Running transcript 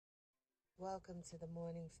Welcome to the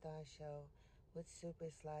Morning Star Show with Super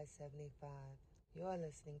Sly 75. You're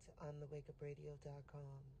listening to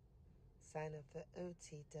OnTheWakeUpRadio.com. Sign up for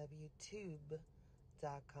OTWTube.com,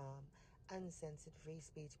 uncensored free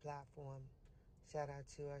speech platform. Shout out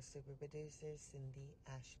to our super producer, Cindy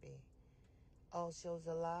Ashby. All shows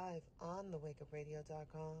are live on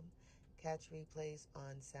TheWakeUpRadio.com. Catch replays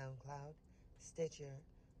on SoundCloud, Stitcher,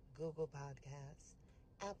 Google Podcasts,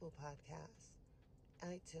 Apple Podcasts,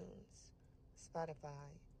 iTunes, Spotify,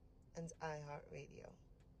 and iHeartRadio,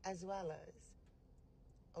 as well as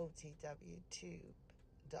OTWTube.com.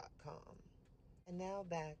 And now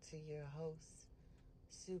back to your host,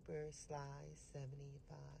 Super Sly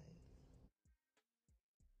 75.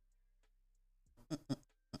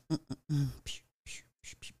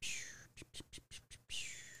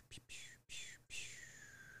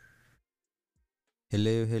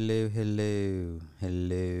 Hello, hello, hello,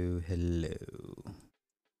 hello, hello.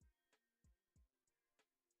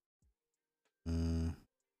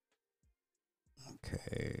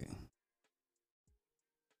 Okay.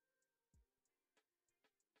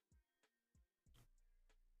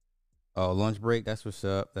 Oh, lunch break. That's what's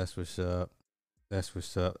up. That's what's up. That's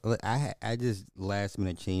what's up. Look, I just last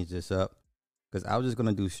minute changed this up because I was just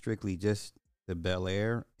gonna do strictly just the Bel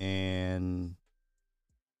Air and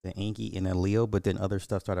the Inky and the Leo, but then other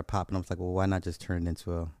stuff started popping. I was like, well, why not just turn it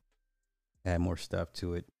into add more stuff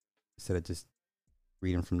to it instead of just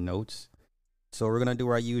reading from notes. So we're gonna do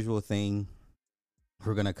our usual thing.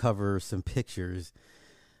 We're gonna cover some pictures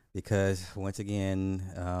because once again,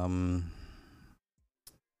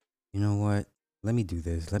 you know what? Let me do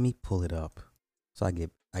this. Let me pull it up so I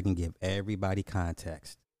can give everybody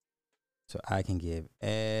context. So I can give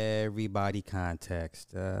everybody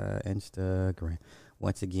context. Instagram.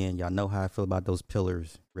 Once again, y'all know how I feel about those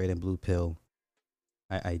pillars, red and blue pill.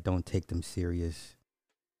 I don't take them serious.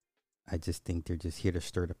 I just think they're just here to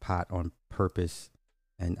stir the pot on purpose,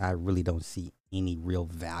 and I really don't see any real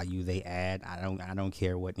value they add. I don't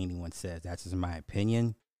care what anyone says. That's just my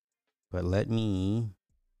opinion. But let me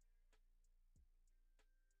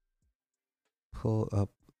pull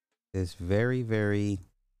up this very, very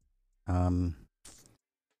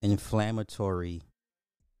inflammatory.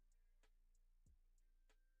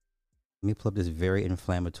 Let me pull up this very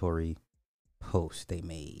inflammatory post they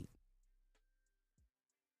made.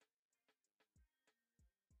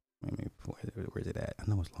 Where's it at? I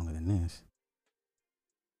know it's longer than this.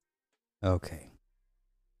 Okay.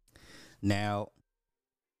 Now,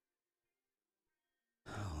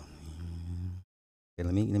 okay,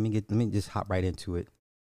 let me just hop right into it.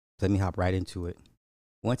 Let me hop right into it.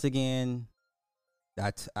 Once again,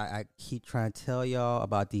 I keep trying to tell y'all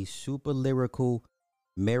about these super lyrical,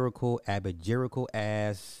 miracle, abajirical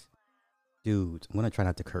ass dudes. I'm gonna try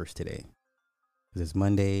not to curse today because it's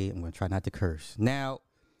Monday. I'm gonna try not to curse. Now,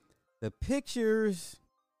 the pictures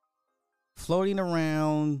floating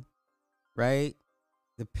around, right?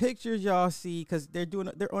 The pictures y'all see because they're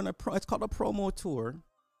on it's called a promo tour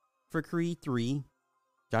for Creed 3.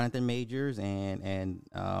 Jonathan Majors and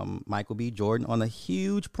Michael B. Jordan on a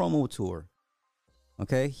huge promo tour.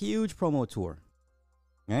 Okay, huge promo tour,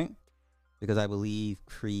 right? Because I believe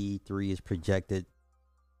Creed 3 is projected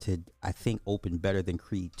to, I think, open better than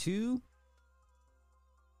Creed 2,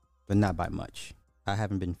 but not by much. I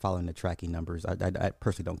haven't been following the tracking numbers. I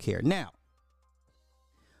personally don't care. Now,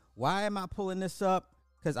 why am I pulling this up?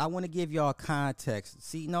 Because I want to give y'all context.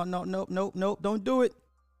 See, no, don't do it.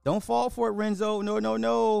 Don't fall for it, Renzo.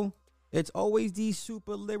 No. It's always these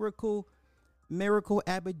super lyrical, miracle,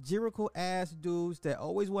 abajirical ass dudes that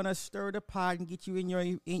always want to stir the pot and get you in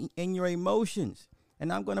your emotions.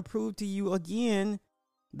 And I'm going to prove to you again,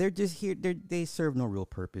 they're just here. They serve no real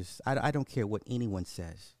purpose. I don't care what anyone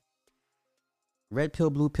says. Red pill,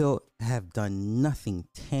 blue pill have done nothing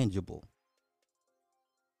tangible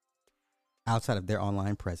outside of their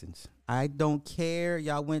online presence. I don't care.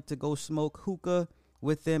 Y'all went to go smoke hookah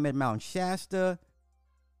with them at Mount Shasta.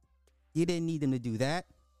 You didn't need them to do that.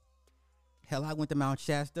 Hell, I went to Mount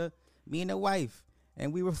Shasta, me and the wife,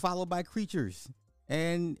 and we were followed by creatures,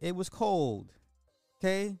 and it was cold.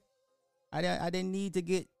 Okay, I didn't need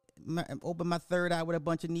to open my third eye with a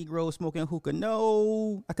bunch of Negroes smoking hookah.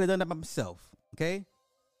 No, I could have done that by myself. Okay,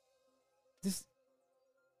 just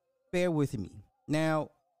bear with me.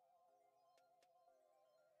 Now,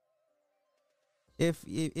 if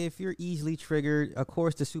you're easily triggered, of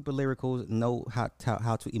course the super lyricals know how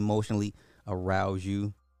to emotionally arouse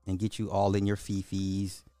you and get you all in your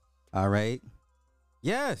fifis. All right.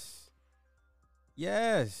 Yes.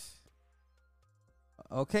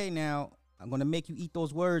 Okay, now I'm gonna make you eat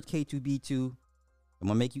those words, K2B2. I'm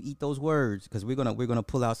gonna make you eat those words because we're gonna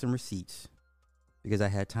pull out some receipts because I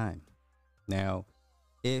had time. Now,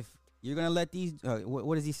 if you're gonna let these,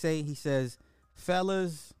 what does he say? He says,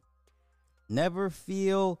 fellas, never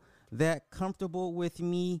feel that comfortable with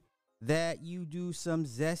me that you do some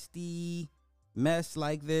zesty mess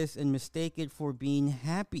like this and mistake it for being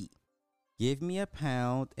happy. Give me a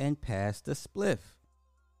pound and pass the spliff.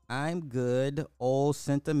 I'm good, old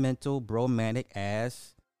sentimental bromantic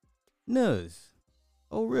ass nuz.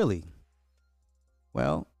 Oh, really?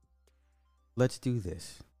 Well, let's do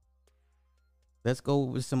this. Let's go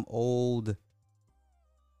with some old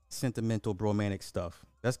sentimental bromantic stuff.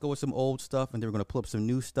 Let's go with some old stuff, and then we're going to pull up some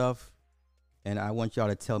new stuff. And I want y'all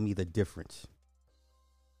to tell me the difference.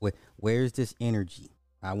 Where's this energy?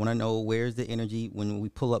 I want to know where's the energy when we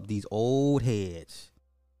pull up these old heads.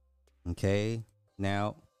 Okay?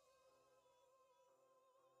 Now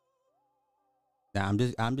I'm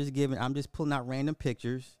just pulling out random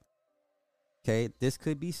pictures. Okay? This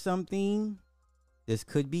could be something. This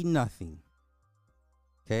could be nothing.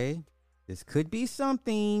 Okay? This could be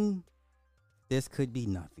something. This could be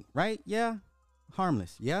nothing. Right? Yeah?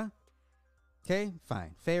 Harmless. Yeah? Okay?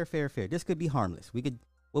 Fine. Fair. This could be harmless.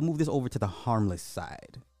 We'll move this over to the harmless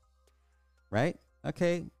side. Right?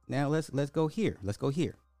 Okay. Now let's go here. Let's go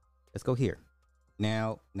here.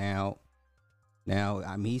 Now, I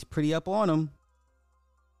mean, he's pretty up on him.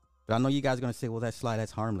 But I know you guys are going to say, well,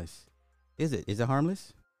 that's harmless. Is it? Is it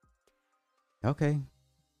harmless? Okay.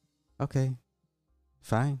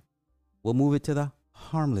 Fine. We'll move it to the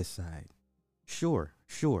harmless side. Sure.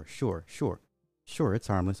 Sure, it's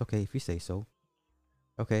harmless. Okay, if you say so.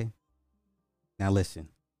 Okay. Now listen.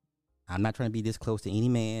 I'm not trying to be this close to any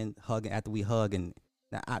man hugging after we hug. And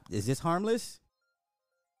now, is this harmless?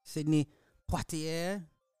 Sidney Poitier.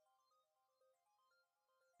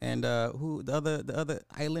 And who the other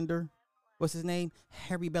Islander? What's his name?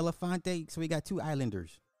 Harry Belafonte. So we got two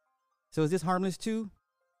Islanders. So is this harmless too?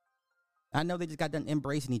 I know they just got done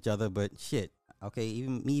embracing each other, but shit. Okay,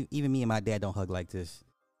 even me and my dad don't hug like this.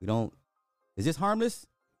 We don't. Is this harmless?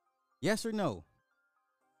 Yes or no?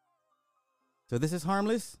 So this is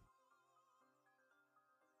harmless?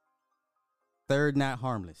 Third, not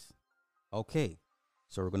harmless. Okay.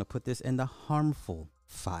 So we're going to put this in the harmful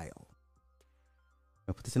file.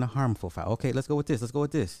 I'll put this in a harmful file. Okay, let's go with this.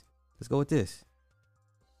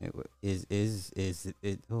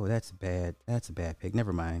 Oh, that's bad. That's a bad pick.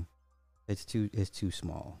 Never mind. It's too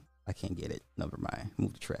small. I can't get it. Never mind.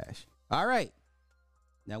 Move the trash. All right.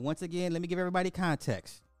 Now, once again, let me give everybody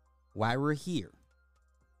context. Why we're here.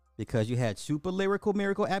 Because you had super lyrical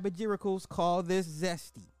miracle abajiricals call this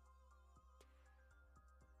zesty.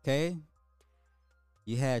 Okay?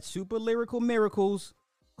 You had super lyrical miracles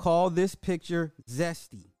call this picture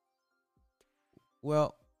zesty.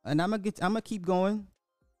 Well, and I'm gonna keep going.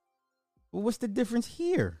 Well, what's the difference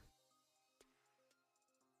here?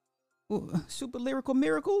 Well, super lyrical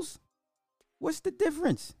miracles? What's the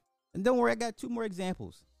difference? And don't worry, I got two more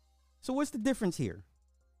examples. So what's the difference here?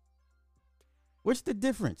 What's the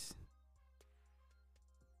difference?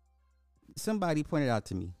 Somebody pointed out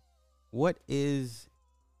to me. What is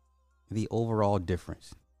the overall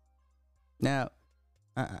difference? Now,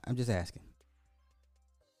 I'm just asking.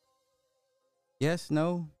 Yes,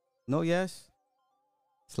 no, yes.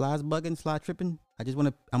 Sly's bugging, Sly tripping.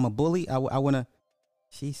 I'm a bully. I want to.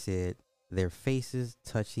 She said, their faces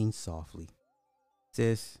touching softly.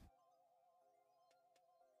 Sis.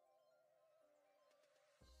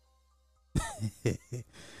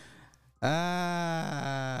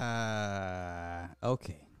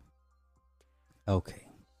 Okay.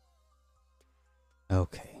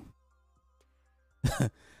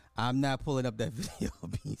 I'm not pulling up that video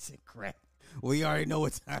of beans and crack. We already know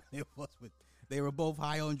what time it was. They were both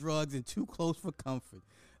high on drugs and too close for comfort.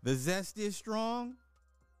 The zest is strong.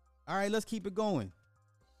 All right, let's keep it going.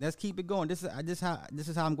 This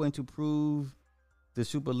is how I'm going to prove the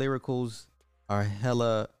super lyricals are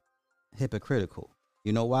hella hypocritical.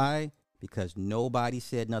 You know why? Because nobody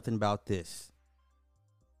said nothing about this.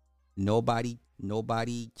 Nobody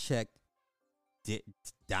checked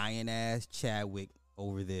dying ass Chadwick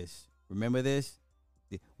over this. Remember this?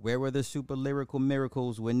 Where were the super lyrical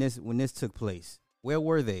miracles when this took place? Where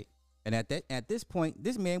were they? And at this point,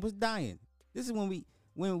 this man was dying. This is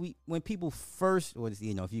when people first, or if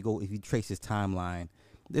you trace his timeline,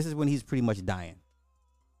 this is when he's pretty much dying.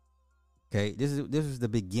 Okay, this is the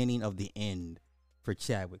beginning of the end for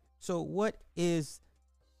Chadwick. So what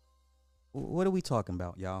are we talking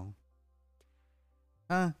about, y'all?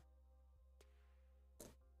 Huh?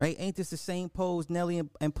 Right? Ain't this the same pose Nelly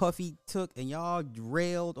and Puffy took, and y'all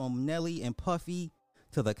railed on Nelly and Puffy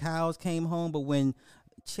till the cows came home. But when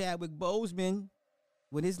Chadwick Boseman,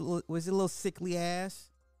 with his little sickly ass,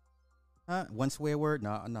 huh? One swear word?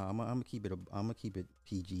 No, I'm gonna keep it. I'm gonna keep it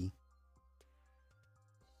PG.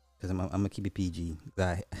 Cause I'm gonna keep it PG.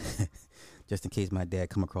 Just in case my dad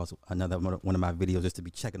come across another one of my videos just to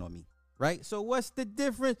be checking on me. Right? So what's the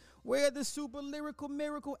difference? Where are the super lyrical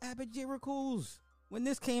miracle abajiricals when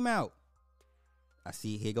this came out? I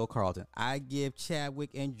see, here go Carlton. I give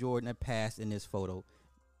Chadwick and Jordan a pass in this photo.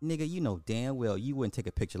 Nigga, you know damn well you wouldn't take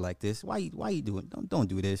a picture like this. Why you doing? Don't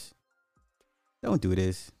do this. Don't do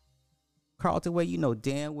this. Carlton Way, you know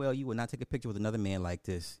damn well you would not take a picture with another man like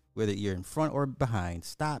this, whether you're in front or behind.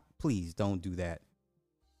 Stop, please don't do that.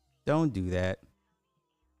 Don't do that.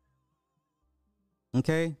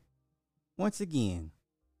 Okay? Once again,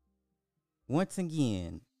 where's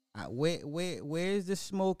the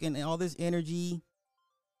smoke and all this energy?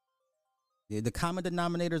 The common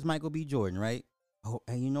denominator is Michael B. Jordan, right? Oh,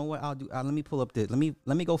 and you know what I'll do? Let me pull up this. Let me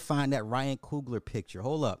go find that Ryan Coogler picture.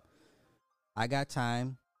 Hold up. I got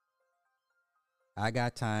time.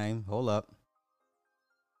 Hold up.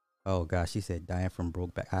 Oh gosh, she said dying from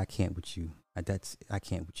Brokeback. I can't with you. I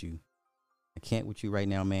can't with you. I can't with you right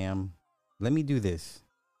now, ma'am. Let me do this.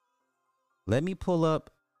 Let me pull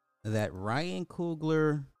up that Ryan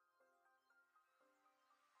Coogler.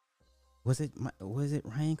 Was it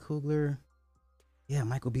Ryan Coogler? Yeah,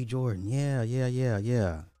 Michael B. Jordan. Yeah.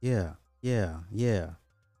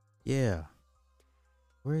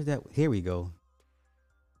 Where is that? Here we go.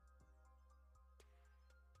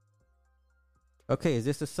 Okay, is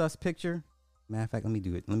this a sus picture? Matter of fact, let me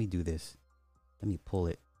do it. Let me do this. Let me pull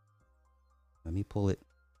it.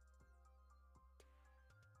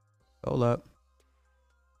 Hold up.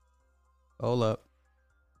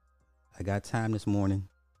 I got time this morning.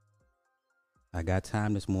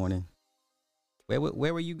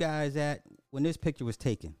 Where were you guys at when this picture was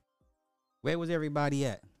taken? Where was everybody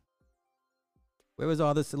at? Where was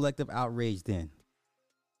all the selective outrage then?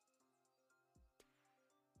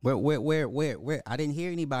 Where? I didn't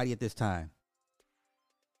hear anybody at this time.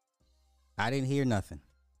 I didn't hear nothing.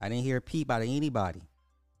 I didn't hear a peep out of anybody.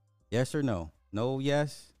 Yes or no? No,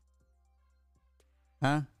 yes?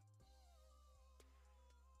 Huh?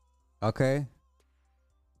 Okay.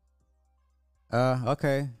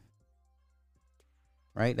 Okay.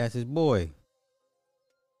 Right, that's his boy.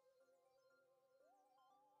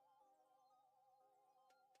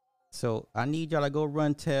 So I need y'all to go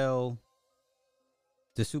run tell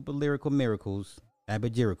the super lyrical miracles,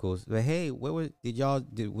 abajiricals. But hey, where were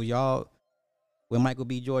y'all when Michael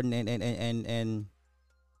B. Jordan and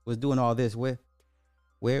was doing all this? Where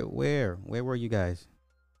were you guys?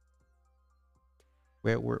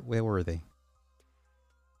 Where were they?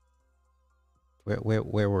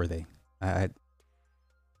 Where were they? I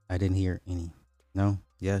didn't hear any. No?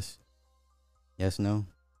 Yes? Yes, no?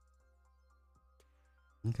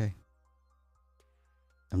 Okay.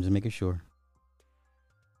 I'm just making sure.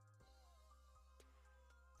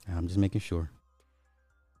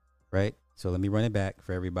 Right? So let me run it back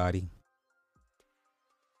for everybody.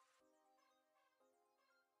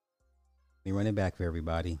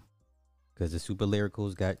 Because the super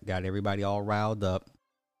lyricals got everybody all riled up.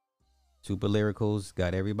 Right? Super lyricals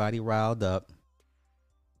got everybody riled up.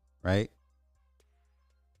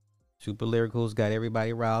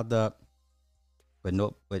 But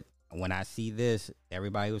when I see this,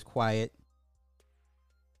 everybody was quiet.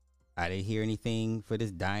 I didn't hear anything for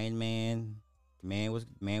this dying man. Man was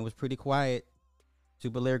pretty quiet.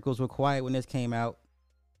 Super lyricals were quiet when this came out.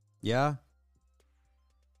 Yeah?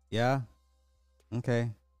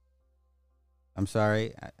 Okay. I'm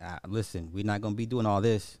sorry. Listen, we're not gonna be doing all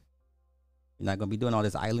this. We're not gonna be doing all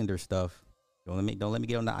this Islander stuff. Don't let me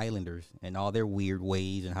get on the Islanders and all their weird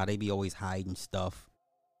ways and how they be always hiding stuff.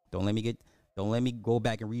 Don't let me go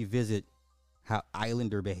back and revisit how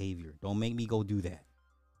Islander behavior. Don't make me go do that.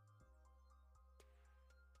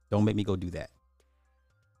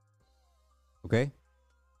 Okay?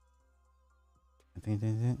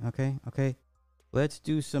 Okay. Let's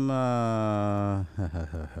do some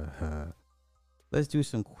let's do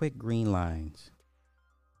some quick green lines.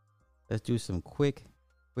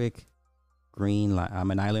 Green line.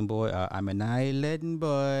 I'm an island boy.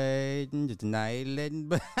 Just an island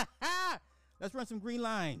boy. Let's run some green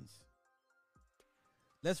lines.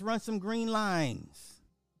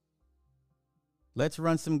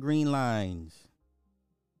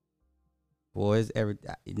 Boys,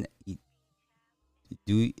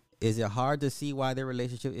 is it hard to see why their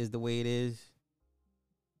relationship is the way it is?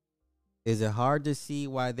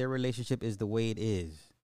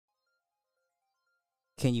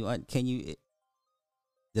 Can you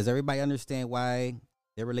does everybody understand why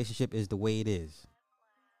Their relationship is the way it is.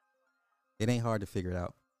 It ain't hard to figure it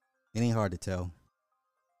out. It ain't hard to tell.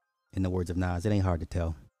 In the words of Nas, it ain't hard to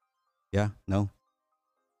tell. Yeah, no,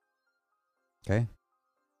 okay.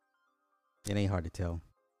 It ain't hard to tell.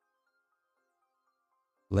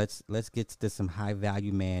 Let's get to some high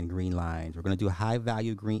value man green lines. We're gonna do high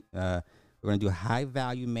value green. We're gonna do high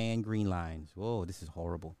value man green lines. Whoa, this is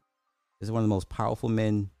horrible. This is one of the most powerful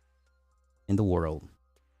men in the world.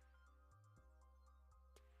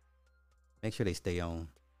 Make sure they stay on.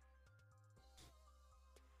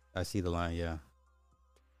 I see the line. Yeah.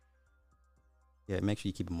 Yeah. Make sure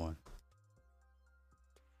you keep them on.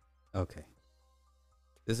 Okay.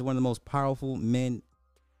 This is one of the most powerful men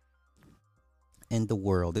in the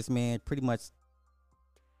world. This man, pretty much,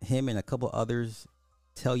 him and a couple others,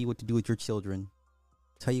 tell you what to do with your children,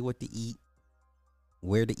 tell you what to eat,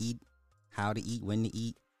 where to eat, how to eat, when to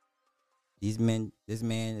eat. This man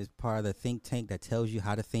is part of the think tank that tells you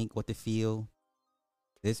how to think, what to feel.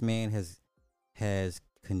 This man has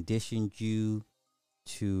conditioned you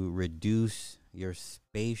to reduce your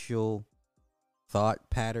spatial thought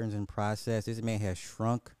patterns and process. This man has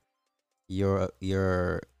shrunk your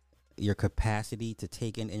capacity to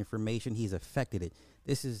take in information. He's affected it.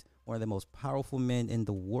 This is one of the most powerful men in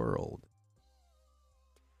the world.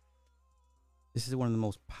 This is one of the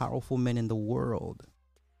most powerful men in the world.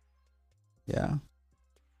 Yeah.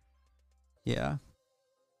 Yeah.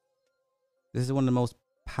 This is one of the most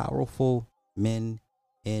powerful men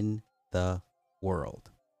in the world.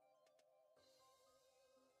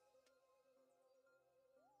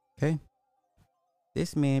 Okay.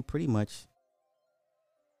 This man pretty much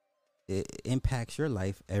impacts your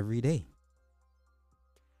life every day.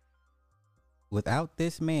 Without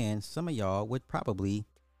this man, some of y'all would probably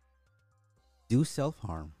do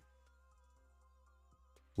self-harm.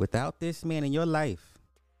 Without this man in your life,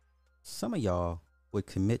 some of y'all would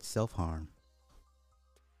commit self-harm.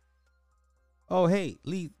 Oh, hey,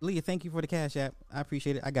 Leah, thank you for the Cash App. I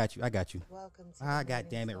appreciate it. I got you. Welcome to God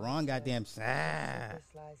damn it. Wrong goddamn. Super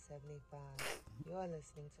Sly 75. You're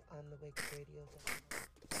listening to On the Wake Radio.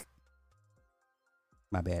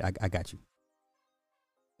 My bad. I got you.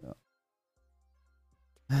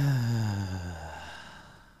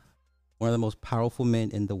 One of the most powerful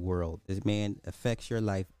men in the world. This man affects your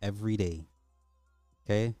life every day.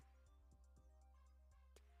 Okay?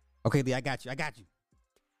 Okay, Lee, I got you.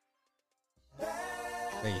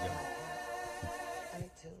 There you go.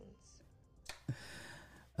 iTunes.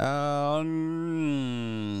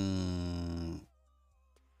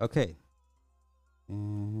 Okay.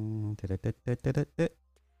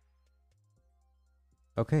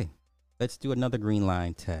 Okay. Let's do another green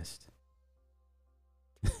line test.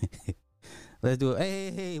 Let's do it.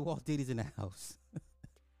 Hey, Walt Diddy's in the house.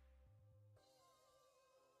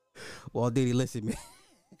 Walt Diddy, listen, man.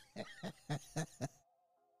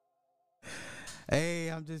 Hey,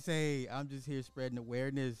 I'm just here spreading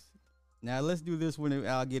awareness. Now let's do this one.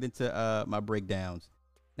 I'll get into my breakdowns.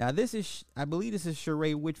 Now I believe this is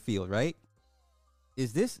Sheree Whitfield, right?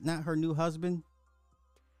 Is this not her new husband?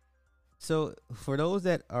 So for those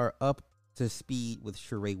that are up to speed with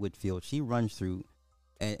Sheree Whitfield, she runs through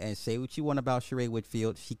and say what you want about Sheree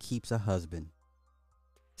Whitfield. She keeps a husband.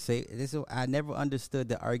 I never understood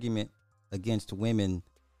the argument against women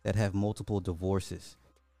that have multiple divorces.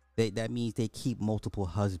 That means they keep multiple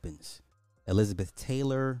husbands. Elizabeth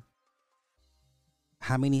Taylor.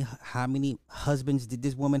 How many husbands did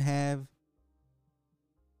this woman have?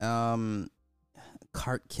 Kim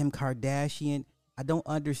Kardashian. I don't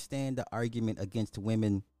understand the argument against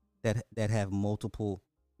women that have multiple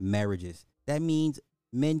marriages. That means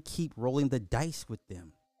men keep rolling the dice with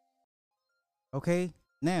them. Okay?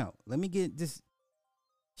 Now, let me get this.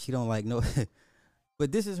 She don't like no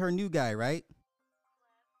but this is her new guy, right?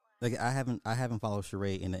 Like I haven't followed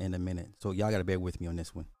Sheree in a minute. So y'all gotta bear with me on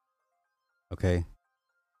this one. Okay.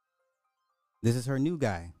 This is her new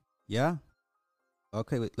guy. Yeah?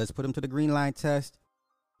 Okay, let's put him to the green line test.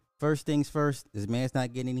 First things first, this man's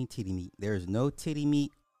not getting any titty meat. There is no titty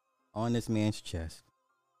meat on this man's chest.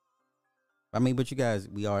 I mean, but you guys,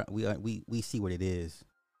 we see what it is.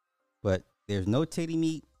 But there's no titty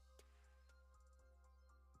meat.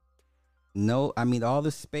 No, I mean all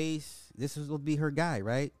the space. This will be her guy,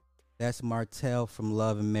 right? That's Martell from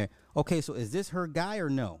Love and Marriage. Okay, so is this her guy or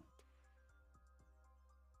no?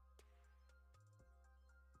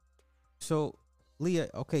 So, Leah,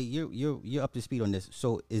 okay, you're up to speed on this.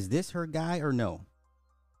 So, is this her guy or no?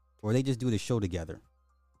 Or they just do the show together?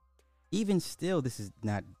 Even still, this is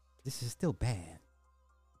still bad.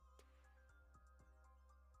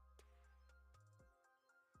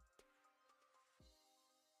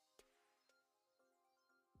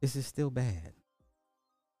 This is still bad.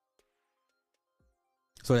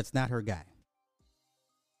 So that's not her guy.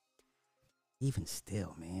 Even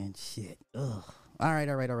still, man. Shit. Ugh. All right.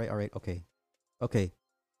 Okay. Okay.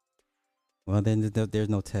 Well, then there's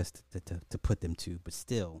no test to put them to, but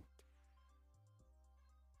still.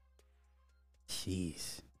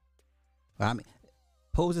 Jeez. I mean,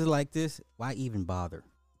 poses like this, why even bother?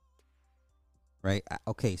 Right?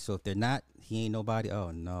 Okay, so if they're not, he ain't nobody. Oh,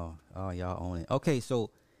 no. Oh, y'all own it. Okay, so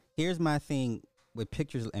here's my thing with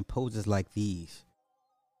pictures and poses like these.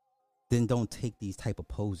 Then don't take these type of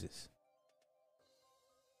poses.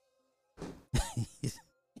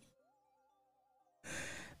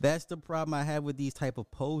 That's the problem I have with these type of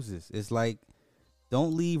poses. It's like,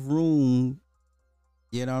 don't leave room,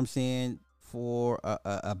 you know what I'm saying, for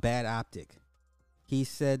a bad optic. He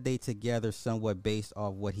said they together somewhat based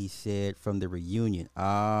off what he said from the reunion.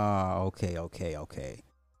 Ah, okay.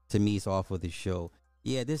 To me, it's off of the show.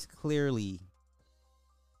 Yeah, this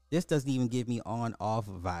doesn't even give me on-off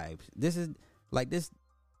vibes. This is like this.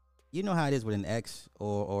 You know how it is with an ex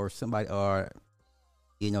or somebody, or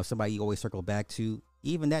somebody you always circle back to.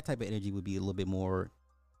 Even that type of energy would be a little bit more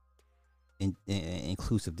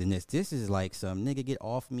inclusive than this. This is like some nigga get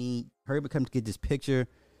off me. Hurry, come to get this picture.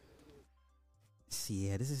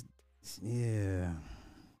 See, yeah.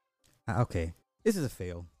 Okay, this is a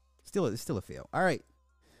fail. It's still a fail. All right.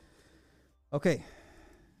 Okay,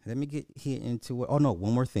 let me get here into it. Oh no,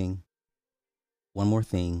 one more thing.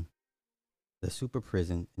 The super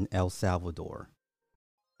prison in El Salvador.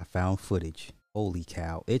 I found footage. Holy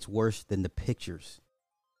cow! It's worse than the pictures.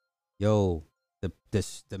 Yo, the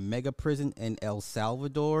mega prison in El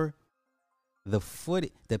Salvador. The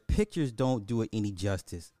pictures don't do it any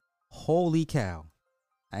justice. Holy cow.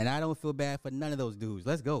 And I don't feel bad for none of those dudes.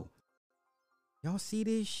 Let's go. Y'all see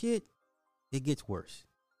this shit? It gets worse.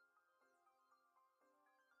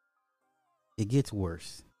 It gets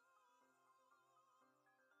worse.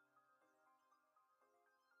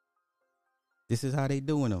 This is how they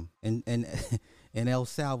doing them in El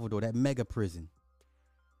Salvador, that mega prison.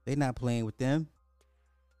 They not playing with them.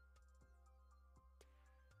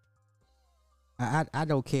 I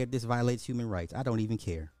don't care if this violates human rights. I don't even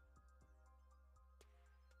care.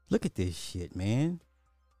 Look at this shit, man.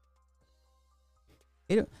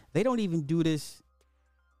 They don't even do this.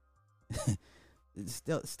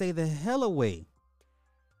 Stay the hell away.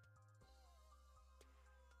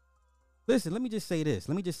 Listen, let me just say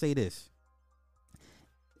this.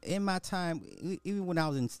 In my time, even when I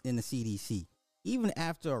was in the CDC, even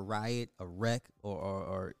after a riot, a wreck,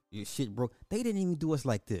 or your shit broke, they didn't even do us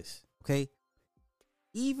like this. Okay?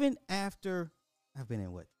 Even after, I've been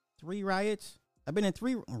in 3 riots? I've been in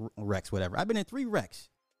 3 wrecks, whatever. I've been in 3 wrecks.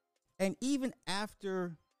 And even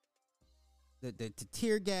after the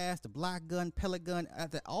tear gas, the block gun, pellet gun,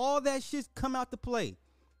 after all that shit come out to play,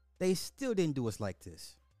 they still didn't do us like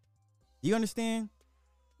this. You understand?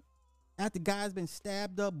 After guys been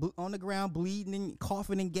stabbed up on the ground, bleeding and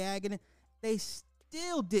coughing and gagging, they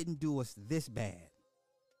still didn't do us this bad.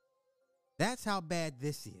 That's how bad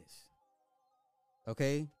this is.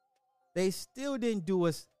 Okay? They still didn't do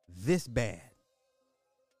us this bad.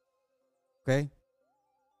 Okay?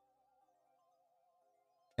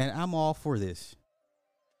 And I'm all for this.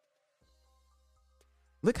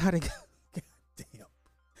 Look how they God damn.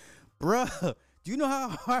 Bruh, do you know how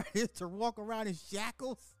hard it is to walk around in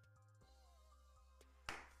shackles?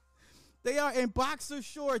 They are in boxer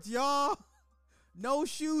shorts, y'all. No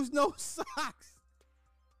shoes, no socks.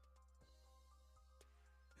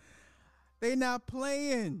 They not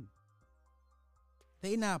playing.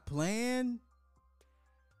 They not playing.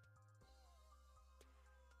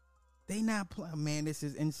 Man, this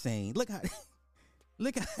is insane. Look how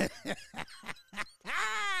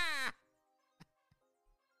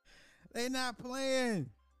they not playing.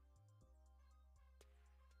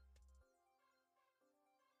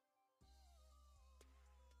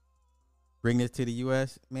 Bring this to the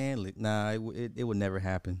U.S., man. Nah, it would never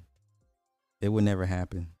happen. It would never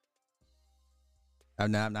happen.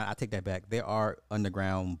 I'm not. I take that back. There are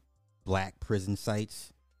underground black prison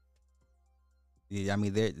sites. Yeah, I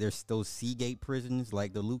mean, there's those Seagate prisons,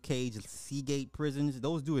 like the Luke Cage Seagate prisons.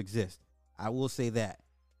 Those do exist. I will say that.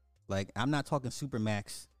 Like, I'm not talking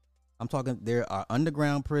Supermax. I'm talking there are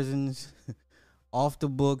underground prisons, off the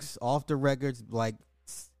books, off the records, like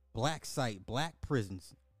black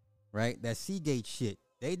prisons, right? That Seagate shit.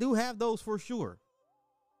 They do have those for sure.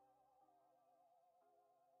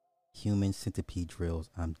 Human centipede drills.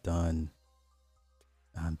 I'm done.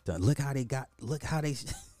 Look how they look how they got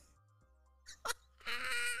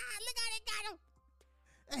them.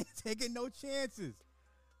 Ain't taking no chances.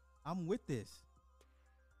 I'm with this.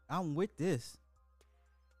 I'm with this.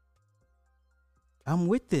 I'm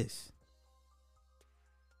with this.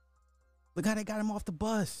 Look how they got him off the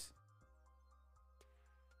bus.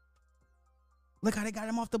 Look how they got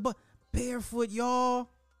him off the bus. Barefoot, y'all.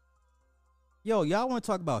 Yo, y'all want to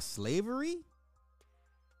talk about slavery?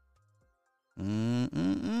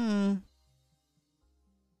 Mm-mm-mm.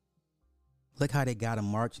 Look how they got him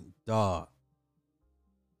marching. Dog.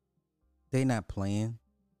 They not playing.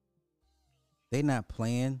 They not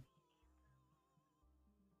playing.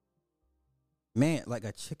 Man, like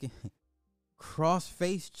a chicken,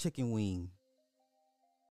 cross-faced chicken wing.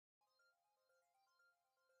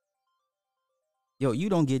 Yo, you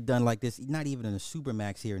don't get done like this, not even in a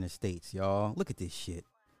Supermax here in the States, y'all. Look at this shit.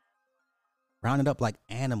 Rounded up like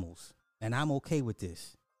animals. And I'm okay with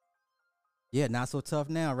this. Yeah, not so tough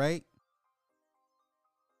now, right?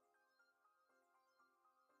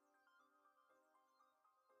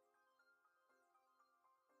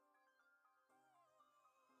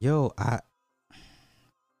 Yo,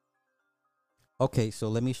 okay, so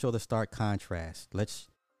let me show the stark contrast.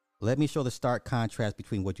 Let me show the stark contrast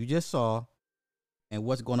between what you just saw and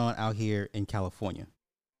what's going on out here in California.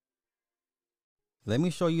 Let me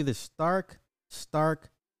show you the stark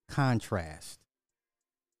contrast.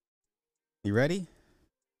 You ready?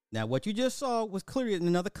 Now, what you just saw was clearly in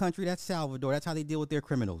another country. That's Salvador. That's how they deal with their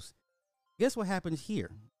criminals. Guess what happens here?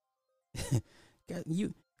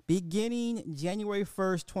 Beginning January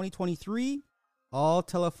 1st, 2023, all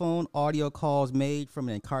telephone audio calls made from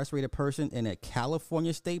an incarcerated person in a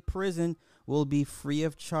California state prison will be free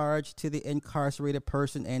of charge to the incarcerated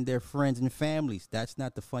person and their friends and families. That's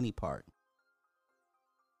not the funny part.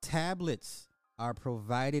 Tablets are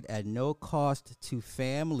provided at no cost to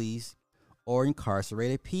families or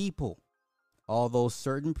incarcerated people. Although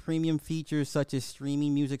certain premium features such as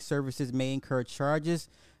streaming music services may incur charges,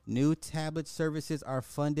 new tablet services are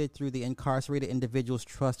funded through the Incarcerated Individuals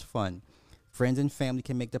Trust Fund. Friends and family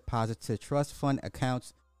can make deposits to trust fund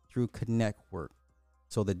accounts through ConnectWork.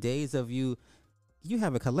 So the days of you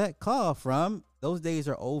have a collect call from, those days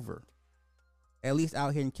are over. At least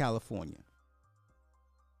out here in California.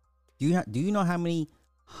 Do you know how many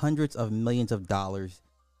hundreds of millions of dollars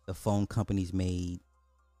the phone companies made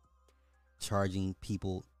charging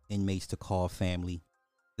people, inmates, to call family?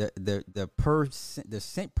 The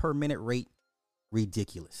cent per minute rate,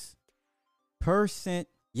 ridiculous. Percent,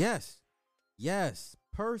 yes,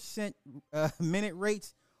 percent minute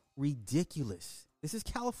rates, ridiculous. This is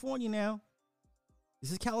California now.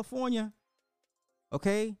 This is California.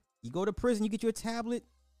 Okay, you go to prison, you get you a tablet.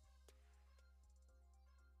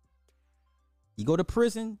 You go to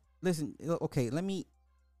prison. Listen, okay, let me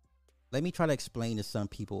try to explain to some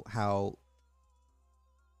people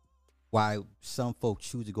why some folks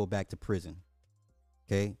choose to go back to prison.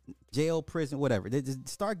 Okay, jail, prison, whatever. There's a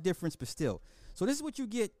stark difference, but still. So this is what you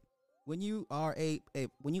get when you are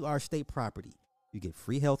when you are state property. You get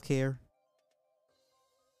free health care.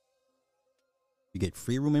 You get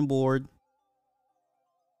free room and board.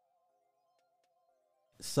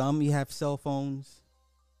 Some you have cell phones.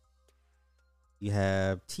 You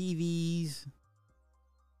have TVs.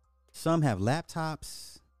 Some have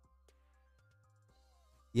laptops.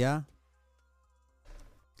 Yeah.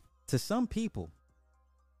 To some people,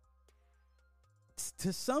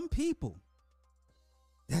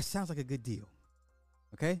 that sounds like a good deal.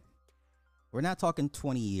 Okay? We're not talking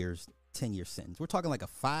 20 years, 10-year sentence. We're talking like a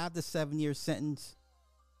 5 to 7 year sentence.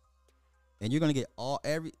 And you're going to get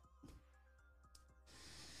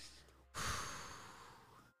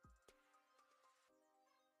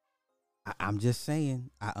I'm just saying,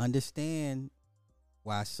 I understand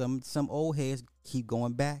why some old heads keep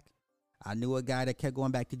going back. I knew a guy that kept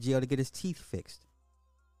going back to jail to get his teeth fixed.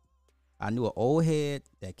 I knew an old head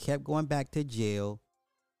that kept going back to jail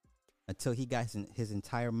until he got his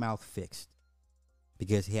entire mouth fixed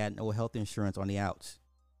because he had no health insurance on the outs.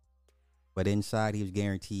 But inside, he was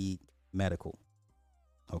guaranteed medical.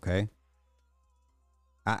 Okay?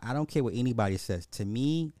 I don't care what anybody says. To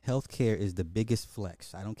me, healthcare is the biggest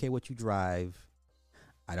flex. I don't care what you drive.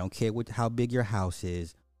 I don't care how big your house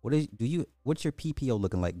is. What's your PPO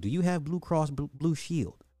looking like? Do you have Blue Cross Blue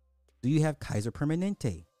Shield? Do you have Kaiser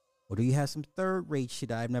Permanente? Or do you have some third-rate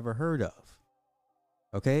shit I've never heard of?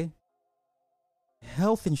 Okay?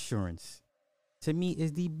 Health insurance, to me,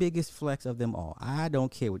 is the biggest flex of them all. I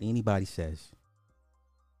don't care what anybody says.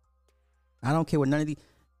 I don't care what none of these...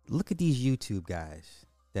 Look at these YouTube guys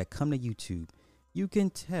that come to YouTube. You can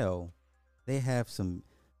tell they have some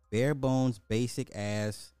bare bones, basic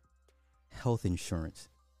ass health insurance.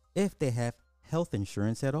 If they have health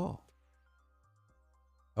insurance at all.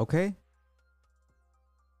 Okay?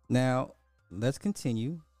 Now, let's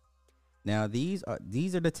continue. Now these are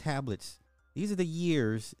the tablets. These are the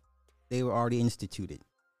years they were already instituted.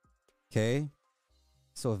 Okay.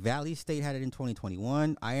 So Valley State had it in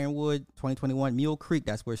 2021. Ironwood 2021. Mule Creek,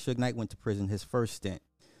 that's where Suge Knight went to prison his first stint.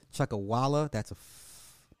 Chuckawalla,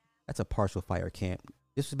 that's a partial fire camp.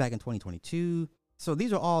 This was back in 2022. So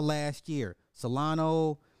these are all last year.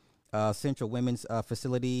 Solano, Central Women's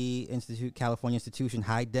Facility Institute, California Institution.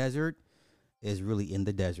 High Desert is really in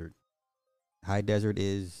the desert. High Desert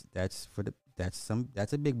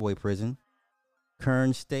that's a big boy prison.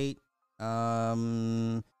 Kern State,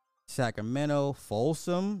 Sacramento,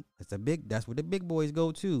 Folsom. That's where the big boys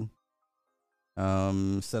go to.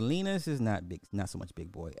 Salinas is not so much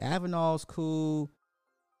big boy. Avenal's cool.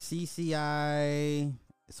 CCI.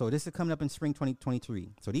 So this is coming up in spring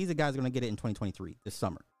 2023. So these are guys are gonna get it in 2023 this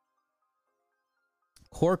summer.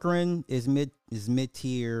 Corcoran is mid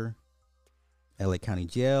tier. LA County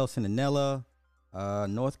Jail, Centinela,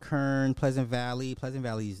 North Kern, Pleasant Valley. Pleasant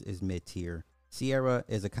Valley is mid tier. Sierra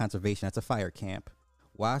is a conservation. That's a fire camp.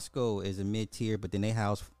 Wasco is a mid tier, but then they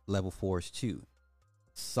house level 4s too.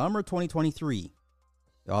 Summer 2023,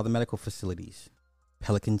 all the medical facilities.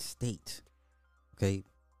 Pelican State. Okay.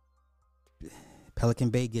 Pelican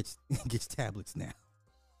Bay gets tablets now.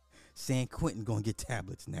 San Quentin gonna get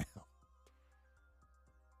tablets now.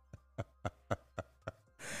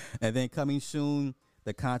 And then coming soon,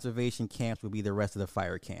 the conservation camps will be the rest of the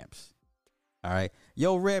fire camps. All right.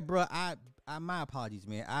 Yo, Red, bro, I my apologies,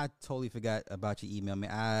 man. I totally forgot about your email,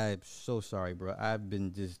 man. I'm so sorry, bro. I've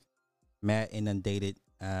been just mad inundated.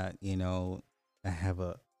 You know, I have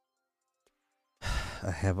a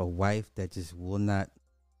wife that just will not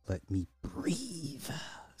let me breathe.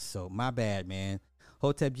 So my bad, man.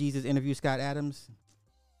 Hotep Jesus interview Scott Adams.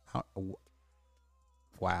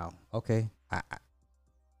 Wow. Okay.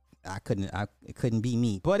 It couldn't be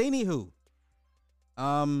me. But anywho,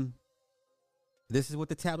 this is what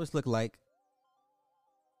the tablets look like.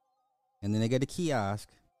 And then they get a kiosk,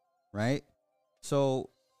 right?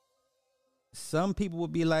 So some people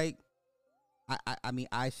would be like,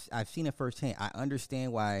 I've seen it firsthand. I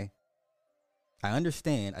understand.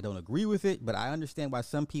 I don't agree with it, but I understand why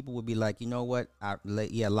some people would be like, you know what?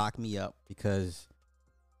 Lock me up because,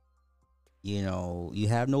 you know, you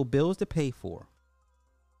have no bills to pay for.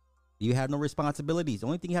 You have no responsibilities. The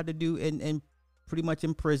only thing you have to do in pretty much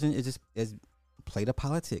in prison is play the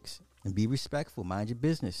politics and be respectful. Mind your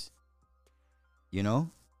business. You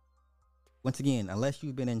know? Once again, unless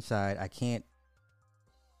you've been inside, I can't,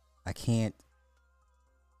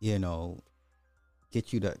 you know,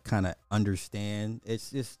 get you to kind of understand.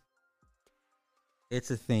 It's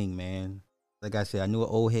a thing, man. Like I said, I knew an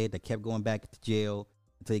old head that kept going back to jail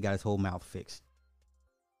until he got his whole mouth fixed.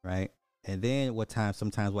 Right? And then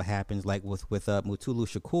sometimes what happens, like with Mutulu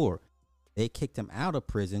Shakur, they kicked him out of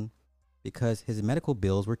prison because his medical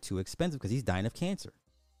bills were too expensive because he's dying of cancer.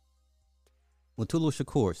 Mutulu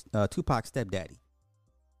Shakur, Tupac's stepdaddy.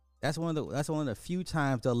 That's one of the few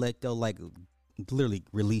times they'll like literally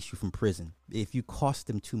release you from prison if you cost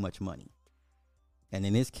them too much money. And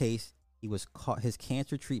in this case, his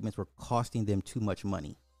cancer treatments were costing them too much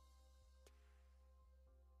money.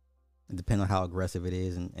 Depending on how aggressive it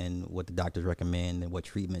is and what the doctors recommend and what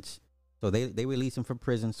treatments. So they released him from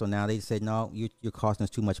prison. So now they said, no, you're costing us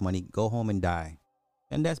too much money. Go home and die.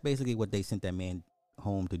 And that's basically what they sent that man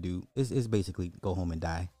home to do. Is basically go home and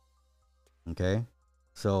die. Okay.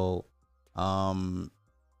 So,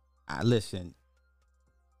 listen,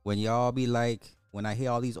 when y'all be like, when I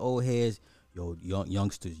hear all these old heads, yo,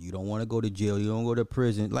 youngsters, you don't want to go to jail. You don't go to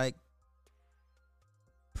prison. Like,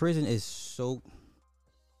 prison is so...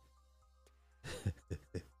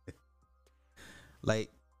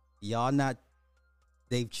 like,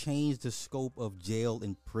 they've changed the scope of jail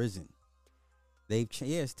and prison.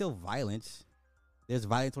 It's still violence. There's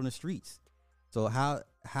violence on the streets. So how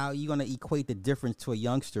are you gonna equate the difference to a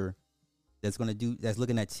youngster that's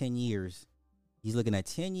looking at 10 years? He's looking at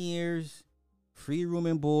 10 years, free room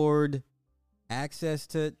and board, access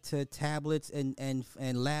to tablets and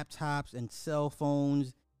laptops and cell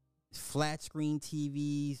phones, flat screen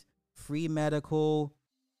TVs, free medical,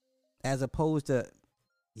 as opposed to,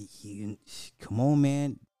 come on,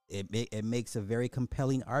 man. It makes a very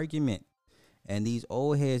compelling argument. And these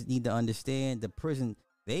old heads need to understand the prison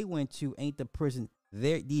they went to ain't the prison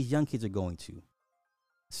these young kids are going to.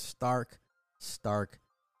 Stark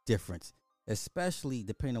difference, especially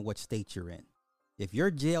depending on what state you're in. If your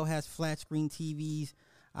jail has flat screen TVs,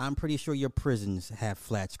 I'm pretty sure your prisons have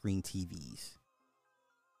flat screen TVs.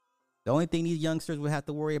 The only thing these youngsters will have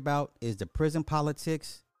to worry about is the prison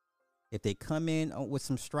politics. If they come in with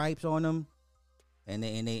some stripes on them,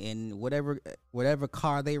 and whatever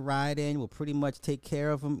car they ride in will pretty much take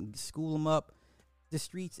care of them, school them up. The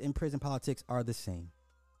streets and prison politics are the same.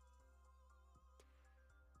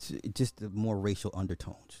 It's just the more racial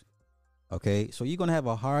undertones. Okay, so you're gonna have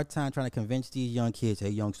a hard time trying to convince these young kids, hey,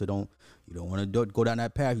 youngster, you don't want to go down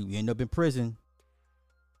that path. You end up in prison.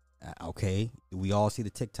 Okay, we all see the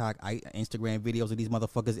TikTok, Instagram videos of these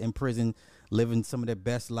motherfuckers in prison living some of their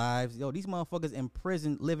best lives. Yo, these motherfuckers in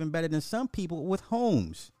prison living better than some people with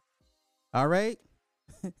homes. All right.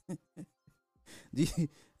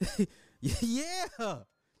 Yeah,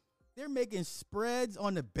 they're making spreads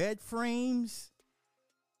on the bed frames.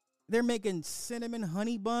 They're making cinnamon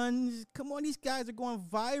honey buns. Come on, these guys are going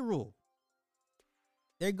viral.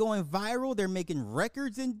 They're going viral. They're making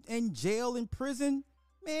records in jail and prison.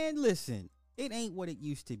 Man, listen, it ain't what it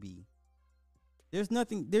used to be. You're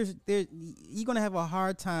gonna have a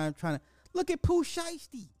hard time trying to look at Pooh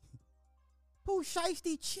Shiesty. Pooh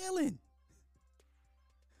Shiesty chilling.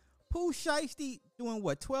 Pooh Shiesty doing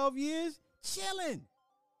what, 12 years? Chilling.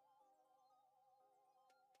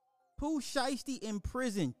 Pooh Shiesty in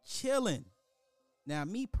prison, chilling. Now,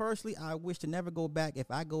 me personally, I wish to never go back.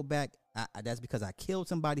 If I go back, that's because I killed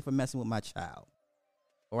somebody for messing with my child,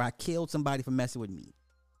 or I killed somebody for messing with me.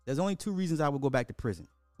 There's only two reasons I would go back to prison.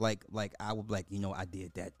 Like I would I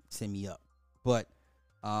did that. Send me up. But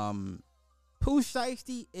Pooh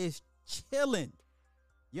Shiesty is chilling.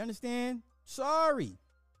 You understand? Sorry.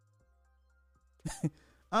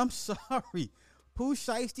 I'm sorry. Pooh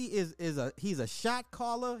Shiesty he's a shot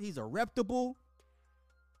caller. He's a reputable.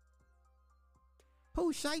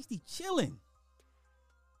 Pooh Shiesty chilling.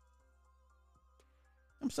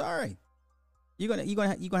 I'm sorry. You're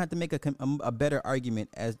gonna have to make a better argument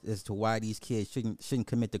as to why these kids shouldn't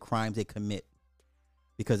commit the crimes they commit,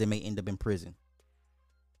 because they may end up in prison.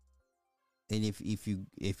 And if you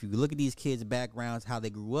look at these kids' backgrounds, how they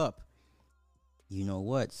grew up, you know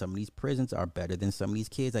what? Some of these prisons are better than some of these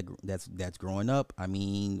kids that's growing up. I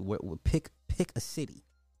mean, pick a city.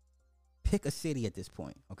 Pick a city at this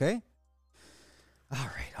point. Okay. All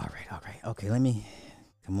right. Okay, let me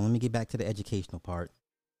get back to the educational part.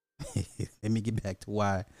 Let me get back to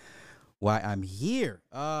why I'm here.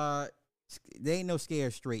 There ain't no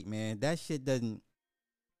scare straight, man. That shit doesn't.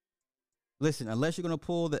 Listen, unless you're gonna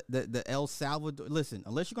pull the El Salvador. Listen,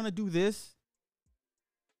 unless you're gonna do this,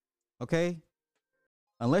 okay.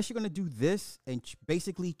 Unless you're gonna do this and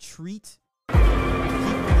basically treat people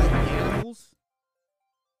like animals,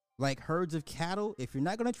 like herds of cattle. If you're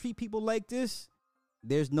not gonna treat people like this,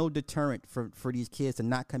 there's no deterrent for these kids to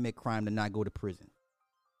not commit crime, to not go to prison.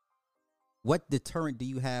 What deterrent do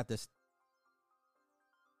you have? This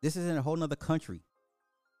is in a whole nother country.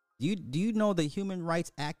 Do you know the human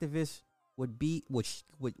rights activists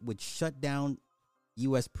would shut down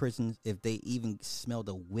U.S. prisons if they even smelled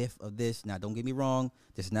a whiff of this? Now, don't get me wrong.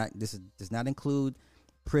 This does not include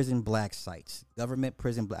prison black sites, government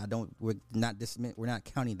prison black. We're not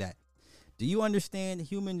counting that. Do you understand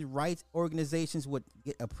human rights organizations would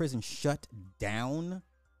get a prison shut down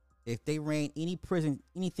if they ran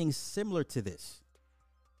anything similar to this?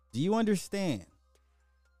 Do you understand?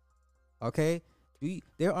 Okay.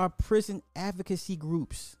 There are prison advocacy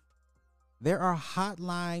groups. There are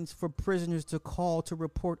hotlines for prisoners to call to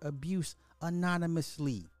report abuse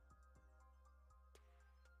anonymously.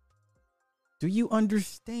 Do you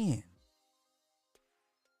understand?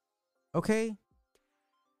 Okay.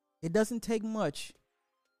 It doesn't take much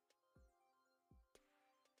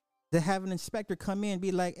to have an inspector come in and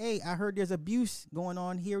be like, hey, I heard there's abuse going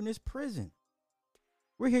on here in this prison.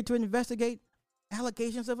 We're here to investigate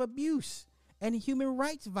allegations of abuse and human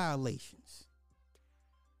rights violations.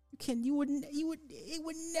 It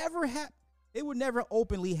would never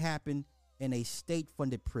openly happen in a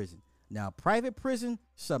state-funded prison. Now, private prison,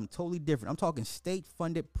 something totally different. I'm talking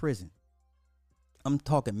state-funded prison. I'm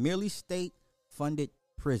talking merely state-funded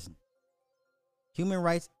prison. Human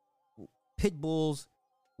rights pit bulls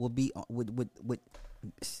will be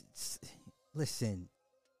listen.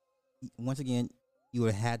 Once again, you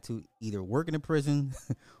would have had to either work in a prison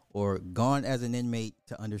or gone as an inmate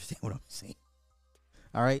to understand what I'm saying.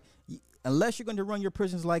 All right, unless you're going to run your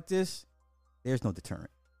prisons like this, there's no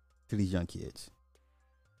deterrent to these young kids.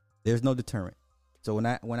 There's no deterrent. So when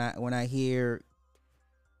I hear,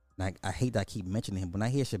 like, I hate that I keep mentioning him. When I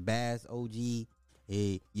hear Shabazz OG,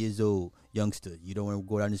 hey, years old youngster, you don't want to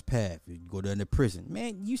go down this path. You go down to prison,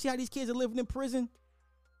 man. You see how these kids are living in prison?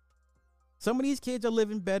 Some of these kids are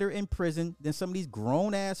living better in prison than some of these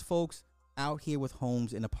grown ass folks out here with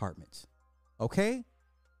homes and apartments. Okay.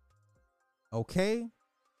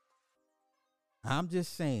 I'm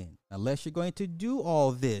just saying, unless you're going to do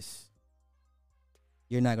all this,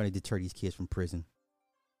 you're not going to deter these kids from prison.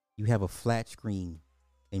 You have a flat screen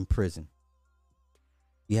in prison.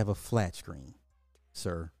 You have a flat screen,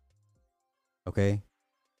 sir. Okay?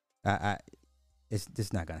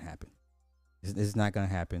 It's not gonna happen. It's not gonna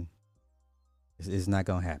happen. It's not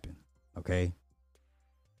gonna happen. Okay?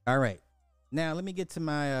 All right. Now let me get to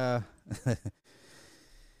my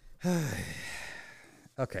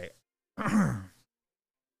okay.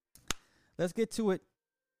 Let's get to it.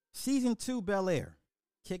 Season 2 Bel Air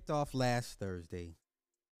kicked off last Thursday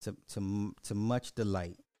to much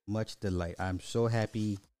delight. Much delight. I'm so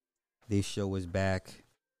happy this show is back.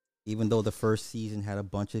 Even though the first season had a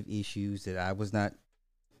bunch of issues that I was not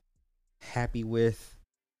happy with.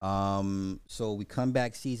 So we come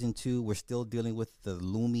back season 2. We're still dealing with the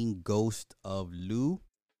looming ghost of Lou.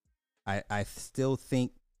 I still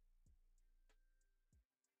think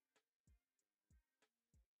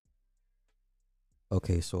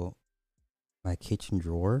okay, so my kitchen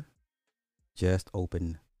drawer just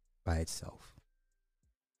opened by itself.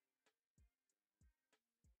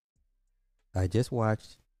 I just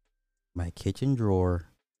watched my kitchen drawer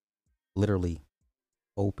literally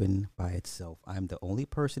open by itself. I'm the only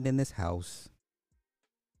person in this house,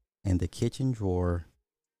 and the kitchen drawer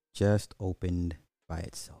just opened by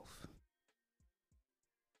itself.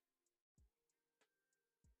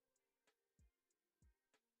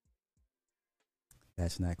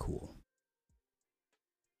 That's not cool.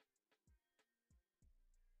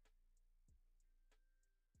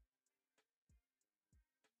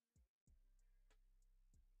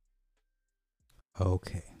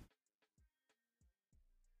 Okay.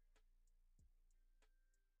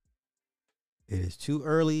 It is too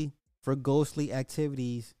early for ghostly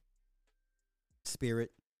activities,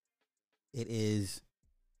 Spirit. It is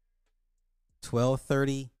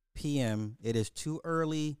 12:30 p.m. It is too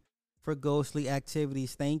early for ghostly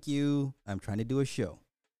activities. Thank you. I'm trying to do a show.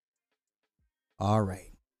 All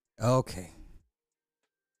right. Okay.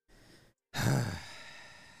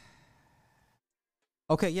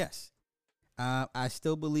 Okay, yes. I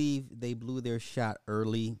still believe they blew their shot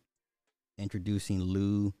early, introducing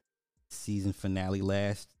Lou season finale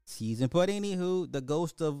last season. But anywho, the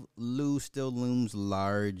ghost of Lou still looms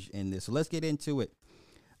large in this. So let's get into it.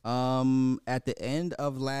 At the end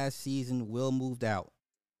of last season, Will moved out.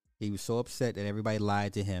 He was so upset that everybody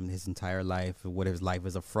lied to him his entire life. What his life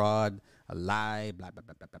is a fraud, a lie, blah blah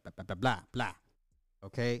blah blah blah blah blah blah blah.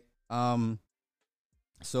 Okay.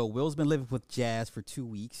 So Will's been living with Jazz for 2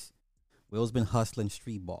 weeks. Will's been hustling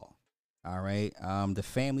street ball. All right. The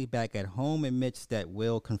family back at home admits that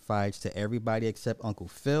Will confides to everybody except Uncle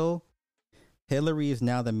Phil. Hillary is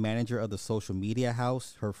now the manager of the social media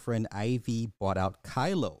house. Her friend Ivy bought out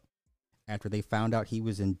Kylo after they found out he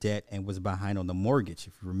was in debt and was behind on the mortgage.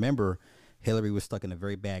 If you remember, Hillary was stuck in a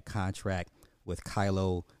very bad contract with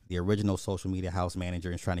Kylo, the original social media house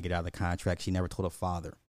manager, and trying to get out of the contract. She never told her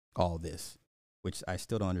father all this, which I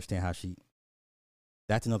still don't understand how she...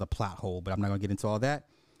 That's another plot hole, but I'm not going to get into all that.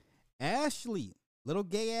 Ashley, little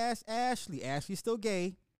gay ass Ashley. Ashley's still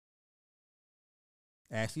gay.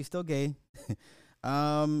 Ashley's still gay.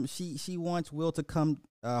 She wants Will to come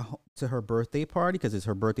to her birthday party because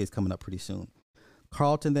her birthday is coming up pretty soon.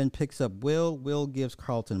 Carlton then picks up Will. Will gives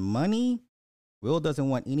Carlton money. Will doesn't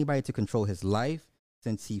want anybody to control his life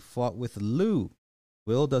since he fought with Lou.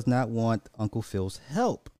 Will does not want Uncle Phil's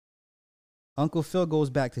help. Uncle Phil goes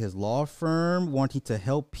back to his law firm wanting to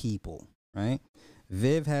help people, right?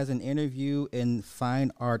 Viv has an interview in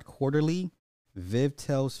Fine Art Quarterly. Viv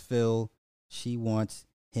tells Phil she wants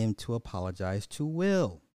him to apologize to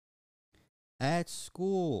Will. At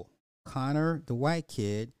school, Connor, the white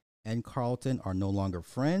kid, and Carlton are no longer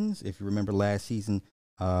friends. If you remember last season,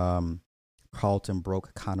 Carlton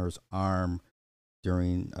broke Connor's arm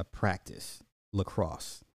during a practice,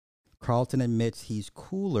 lacrosse. Carlton admits he's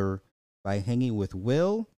cooler by hanging with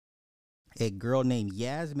Will. A girl named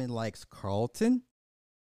Yasmin likes Carlton.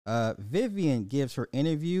 Vivian gives her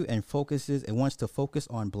interview and wants to focus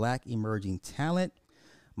on black emerging talent.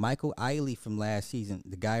 Michael Eiley from last season,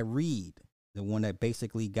 the guy Reed, the one that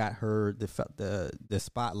basically got her the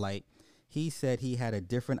spotlight, he said he had a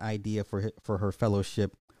different idea for her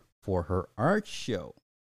fellowship for her art show.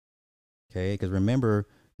 Okay, because remember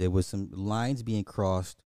there was some lines being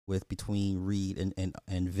crossed between Reed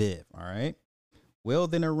and Viv. All right. Will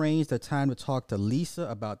then arranged a time to talk to Lisa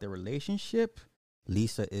about their relationship.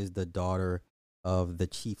 Lisa is the daughter of the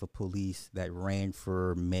chief of police that ran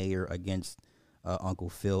for mayor against Uncle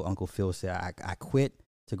Phil. Uncle Phil said, I quit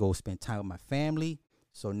to go spend time with my family.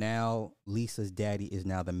 So now Lisa's daddy is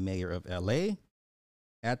now the mayor of LA.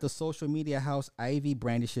 At the social media house, Ivy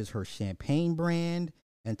brandishes her champagne brand.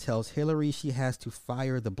 and tells Hillary she has to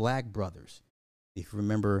fire the Black brothers. If you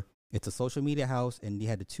remember, it's a social media house, and they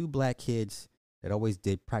had the two black kids that always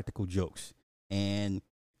did practical jokes. And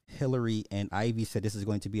Hillary and Ivy said this is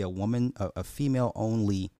going to be a female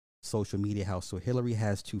only social media house. So Hillary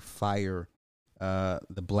has to fire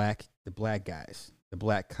the black guys, the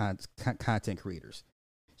black content creators.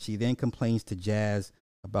 She then complains to Jazz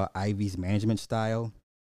about Ivy's management style.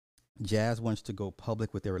 Jazz wants to go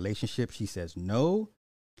public with their relationship. She says no.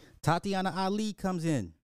 Tatiana Ali comes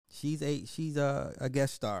in. She's a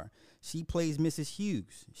guest star. She plays Mrs.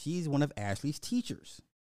 Hughes. She's one of Ashley's teachers.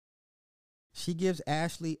 She gives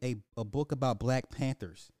Ashley a book about Black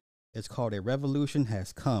Panthers. It's called A Revolution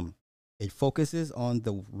Has Come. It focuses on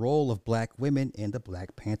the role of black women in the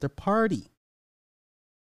Black Panther Party.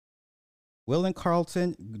 Will and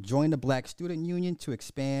Carlton join the Black Student Union to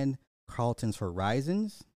expand Carlton's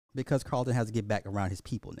horizons, because Carlton has to get back around his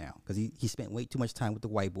people now, because he spent way too much time with the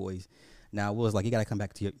white boys. Now Will's like, you got to come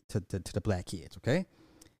back to the black kids, okay?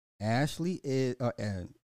 Ashley is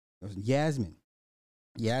Yasmin.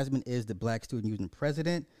 Yasmin is the Black Student Union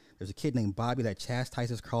president. There's a kid named Bobby that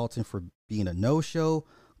chastises Carlton for being a no-show.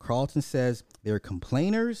 Carlton says they're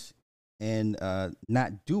complainers and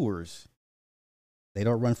not doers. They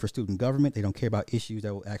don't run for student government. They don't care about issues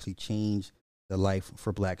that will actually change the life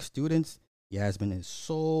for black students. Yasmin is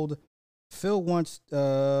sold. Phil wants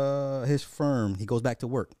his firm. He goes back to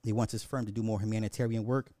work. He wants his firm to do more humanitarian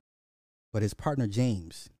work, but his partner,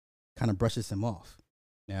 James, kind of brushes him off.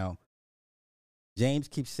 Now, James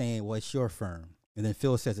keeps saying, well, it's your firm. And then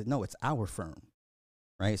Phil says, no, it's our firm,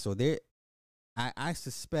 right? So I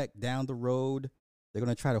suspect down the road, they're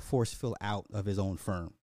going to try to force Phil out of his own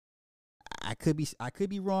firm. I could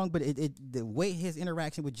be wrong, but the way his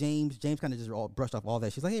interaction with James kind of just all brushed off all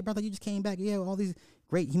that. She's like, hey, brother, you just came back. Yeah, all these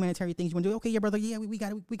great humanitarian things you want to do. Okay, yeah, brother. Yeah, we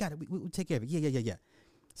got it. We'll take care of it. Yeah.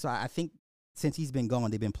 So I think since he's been gone,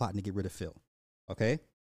 they've been plotting to get rid of Phil. Okay.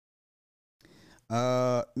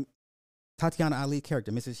 Tatiana Ali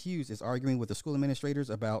character, Mrs. Hughes, is arguing with the school administrators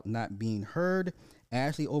about not being heard.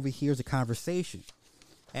 Ashley overhears the conversation.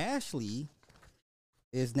 Ashley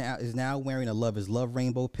is now wearing a Love is Love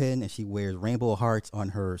rainbow pin, and she wears rainbow hearts on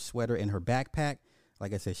her sweater and her backpack.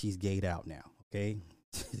 Like I said, she's gayed out now, okay?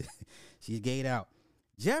 She's gayed out.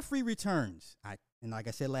 Jeffrey returns. And like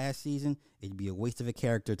I said last season, it'd be a waste of a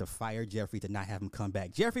character to fire Jeffrey to not have him come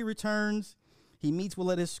back. Jeffrey returns. He meets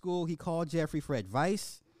Will at his school. He called Jeffrey for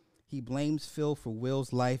advice. He blames Phil for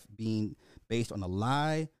Will's life being based on a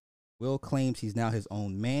lie. Will claims he's now his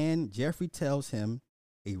own man. Jeffrey tells him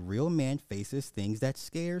a real man faces things that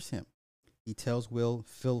scares him. He tells Will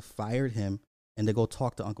Phil fired him and to go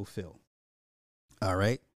talk to Uncle Phil. All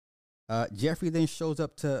right. Jeffrey then shows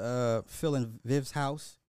up to Phil and Viv's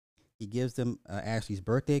house. He gives them Ashley's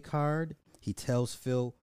birthday card. He tells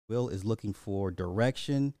Phil Will is looking for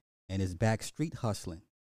direction and is back street hustling.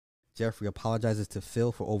 Jeffrey apologizes to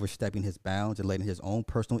Phil for overstepping his bounds and letting his own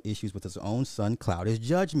personal issues with his own son cloud his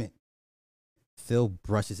judgment. Phil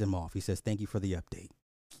brushes him off. He says, thank you for the update.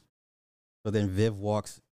 So then Viv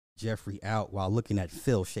walks Jeffrey out while looking at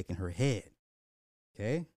Phil shaking her head.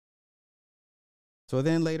 Okay. So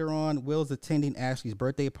then later on, Will's attending Ashley's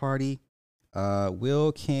birthday party.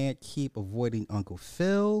 Will can't keep avoiding Uncle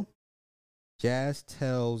Phil. Jazz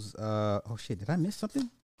tells, oh shit, did I miss something?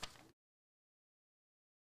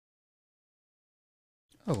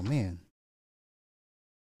 Oh man.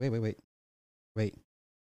 Wait.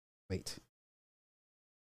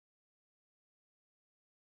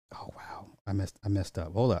 Oh wow. I messed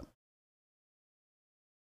up. Hold up.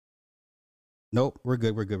 Nope, we're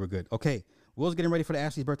good. Okay. Will's getting ready for the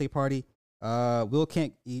Ashley's birthday party. Will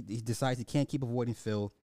can't he decides he can't keep avoiding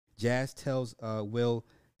Phil. Jazz tells Will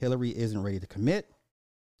Hillary isn't ready to commit.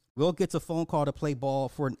 Will gets a phone call to play ball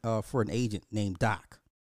for an agent named Doc.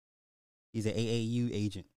 He's an AAU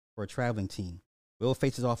agent for a traveling team. Will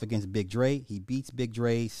faces off against Big Dre. He beats Big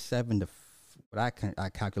Dre 7-4. I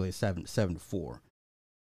calculated 7-4. It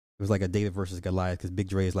was like a David versus Goliath because Big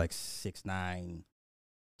Dre is like 6'9",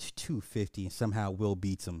 250, and somehow Will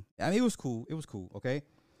beats him. I mean, it was cool. Okay.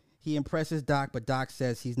 He impresses Doc, but Doc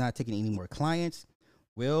says he's not taking any more clients.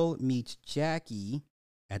 Will meets Jackie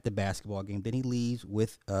at the basketball game. Then he leaves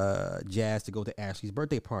with Jazz to go to Ashley's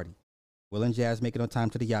birthday party. Will and Jazz make it on time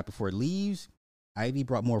to the yacht before it leaves. Ivy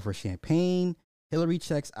brought more of her champagne. Hillary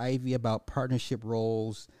checks Ivy about partnership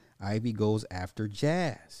roles. Ivy goes after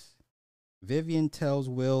Jazz. Vivian tells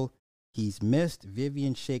Will he's missed.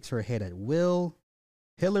 Vivian shakes her head at Will.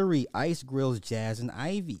 Hillary ice grills Jazz and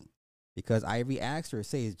Ivy because Ivy asks her,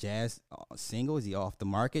 say, is Jazz single? Is he off the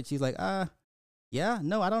market? She's like, yeah,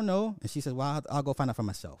 no, I don't know. And she says, well, I'll go find out for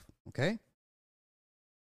myself. Okay.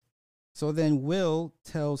 So then Will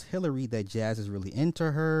tells Hillary that Jazz is really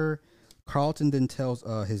into her. Carlton then tells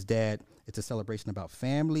his dad it's a celebration about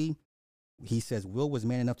family. He says Will was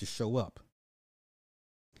man enough to show up.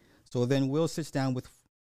 So then Phil sits down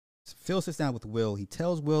with Will. He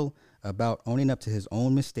tells Will about owning up to his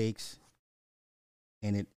own mistakes,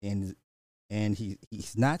 and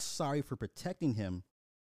he's not sorry for protecting him.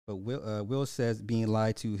 But Will says being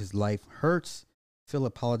lied to his life hurts. Phil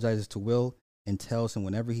apologizes to Will and tells him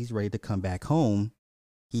whenever he's ready to come back home,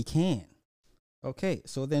 he can. Okay,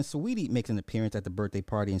 so then Saweetie makes an appearance at the birthday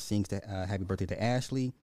party and sings happy birthday to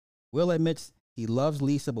Ashley. Will admits he loves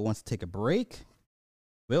Lisa but wants to take a break.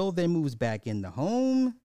 Will then moves back in the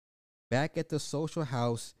home. Back at the social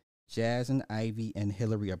house, Jazz and Ivy and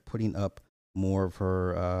Hillary are putting up more of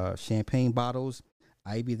her champagne bottles.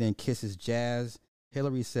 Ivy then kisses Jazz.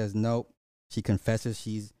 Hillary says nope. She confesses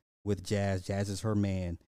she's with Jazz. Jazz is her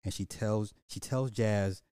man. And she tells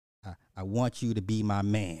Jazz, I want you to be my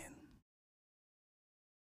man.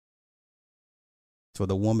 So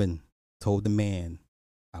the woman told the man,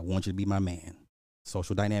 I want you to be my man.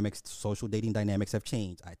 Social dating dynamics have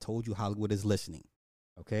changed. I told you Hollywood is listening.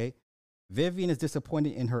 Okay? Vivian is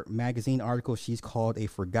disappointed in her magazine article. She's called a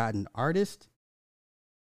forgotten artist,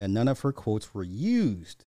 and none of her quotes were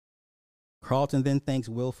used. Carlton then thanks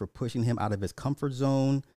Will for pushing him out of his comfort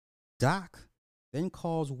zone. Doc then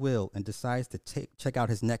calls Will and decides to check out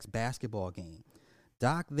his next basketball game.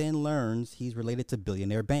 Doc then learns he's related to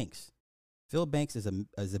billionaire Banks. Phil Banks is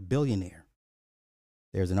a billionaire.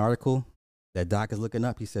 There's an article that Doc is looking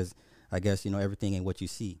up. He says, I guess, everything ain't what you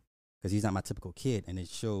see, because he's not my typical kid. And it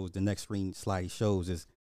shows, the next screen slide he shows is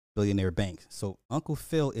billionaire Banks. So Uncle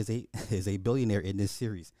Phil is a billionaire in this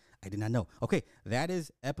series. I did not know. Okay, that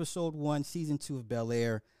is episode 1, season 2 of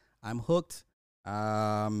Bel-Air. I'm hooked.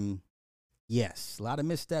 Yes, a lot of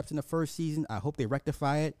missteps in the first season. I hope they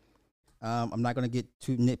rectify it. I'm not going to get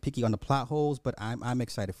too nitpicky on the plot holes, but I'm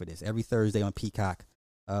excited for this. Every Thursday on Peacock,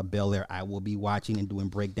 Bel-Air, I will be watching and doing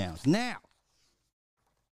breakdowns. Now,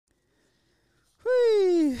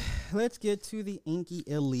 let's get to the Inky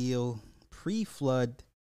Allele pre-flood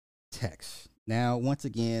text. Now, once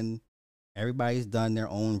again, everybody's done their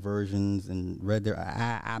own versions and read their.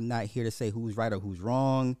 I'm not here to say who's right or who's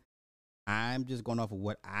wrong. I'm just going off of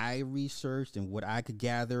what I researched and what I could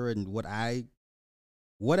gather and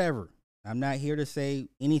whatever. I'm not here to say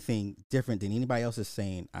anything different than anybody else is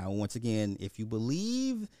saying. Once again, if you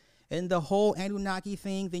believe in the whole Anunnaki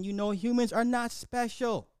thing, then humans are not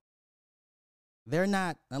special. They're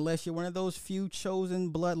not, unless you're one of those few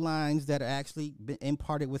chosen bloodlines that are actually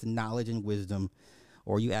imparted with knowledge and wisdom,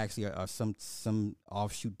 or you actually are some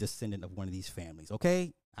offshoot descendant of one of these families.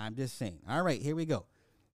 Okay? I'm just saying. All right, here we go.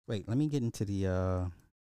 Wait, let me get into the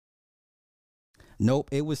Nope,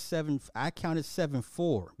 it was 7. I counted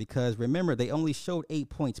 7-4 because remember, they only showed 8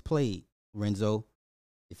 points played, Renzo.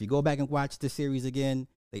 If you go back and watch the series again,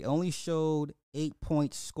 they only showed 8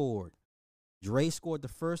 points scored. Dre scored the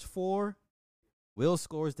first 4. Will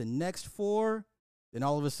scores the next 4. Then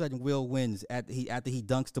all of a sudden, Will wins after he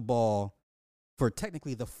dunks the ball for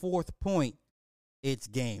technically the 4th point. It's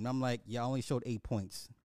game. I'm like, y'all only showed 8 points.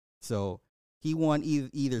 So he won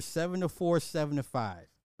either 7-4, 7-5.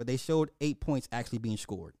 But they showed 8 points actually being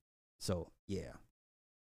scored. So yeah.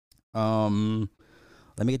 Let me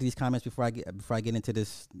get to these comments before I get into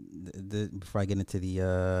this. Before I get into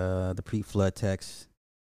the pre-flood text.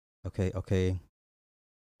 Okay.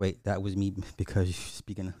 Wait, that was me because you're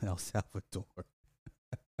speaking of El Salvador.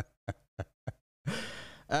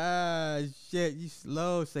 Shit, you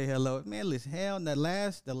slow. Say hello, man. Listen, hell, the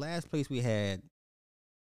last place we had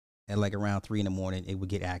at like around 3 a.m, it would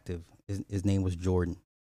get active. His name was Jordan.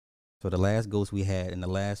 So the last ghost we had in the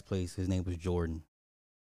last place, his name was Jordan.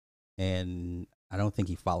 And I don't think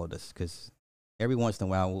he followed us because every once in a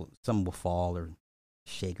while, something will fall or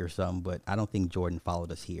shake or something. But I don't think Jordan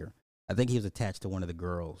followed us here. I think he was attached to one of the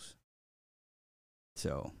girls.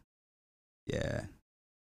 So, yeah.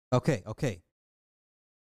 Okay.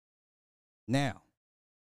 Now,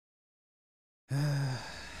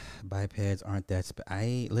 bipeds aren't that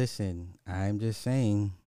listen, I'm just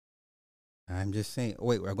saying.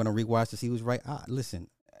 Wait, we're going to rewatch to see who's right. Listen,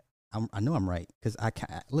 I know I'm right because I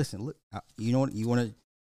can't. Listen, look, you know what? You want to? Let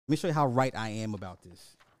me show you how right I am about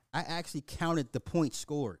this. I actually counted the points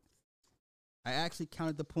scored. Because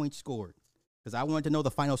I wanted to know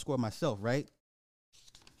the final score myself, right?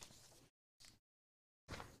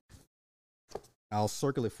 I'll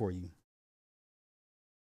circle it for you.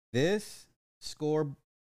 This score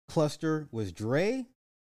cluster was Dre,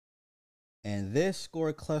 and this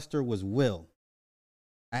score cluster was Will.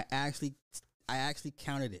 I actually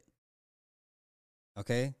counted it.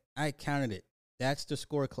 Okay? I counted it. That's the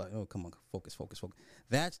score cluster. Oh, come on. Focus, focus, focus.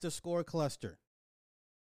 That's the score cluster.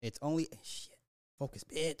 It's only, shit. Focus,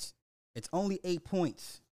 bitch. It's only 8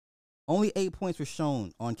 points. Only 8 points were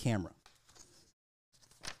shown on camera.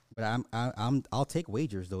 But I'll take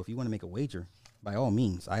wagers though. If you want to make a wager, by all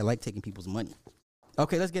means. I like taking people's money.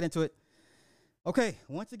 Okay, let's get into it. Okay,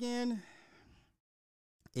 once again,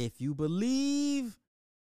 if you believe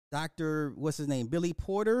Dr. what's his name, Billy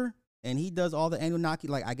Porter, and he does all the Anunnaki,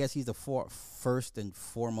 like I guess he's the first and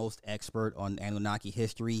foremost expert on Anunnaki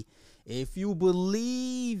history. If you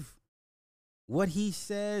believe what he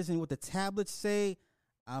says and what the tablets say,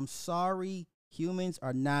 I'm sorry, humans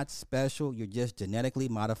are not special. You're just genetically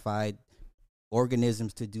modified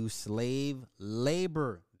organisms to do slave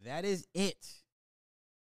labor. That is it.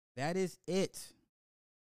 That is it.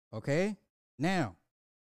 Okay? Now,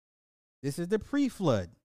 this is the pre-flood.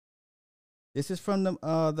 This is from the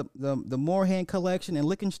Moorhan collection in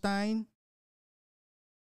Liechtenstein.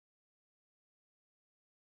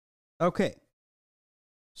 Okay.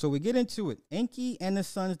 So we get into it. Enki and the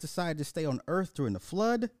sons decide to stay on Earth during the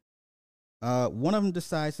flood. One of them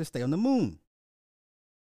decides to stay on the moon.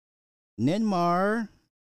 Ninmar,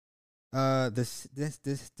 the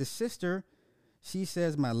sister, she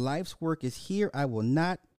says, "My life's work is here. I will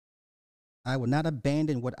not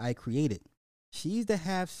abandon what I created." She's the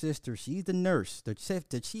half sister. She's the nurse, the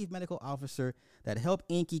chief medical officer that helped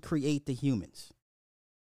Enki create the humans.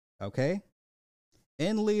 Okay.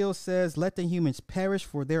 Enlil says, "Let the humans perish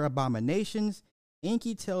for their abominations."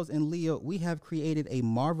 Enki tells Enlil, "We have created a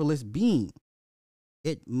marvelous being.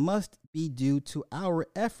 It must be due to our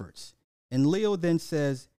efforts." Enlil then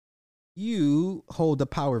says, "You hold the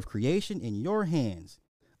power of creation in your hands.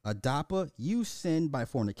 Adapa, you sinned by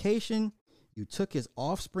fornication. You took his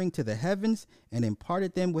offspring to the heavens and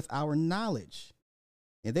imparted them with our knowledge."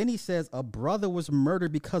 And then he says, "A brother was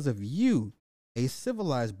murdered because of you, a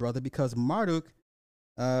civilized brother, because Marduk,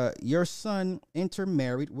 your son,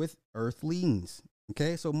 intermarried with earthlings."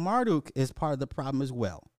 Okay, so Marduk is part of the problem as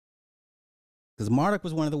well, because Marduk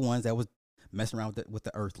was one of the ones that was messing around with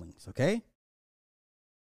the earthlings. Okay.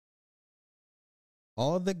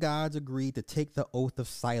 All of the gods agreed to take the oath of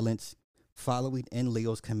silence following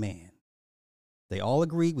Enlil's command. They all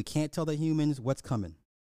agreed we can't tell the humans what's coming.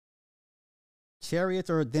 Chariots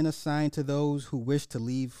are then assigned to those who wish to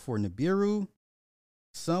leave for Nibiru.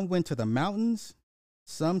 Some went to the mountains.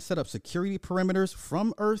 Some set up security perimeters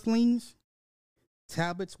from earthlings.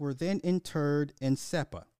 Tablets were then interred in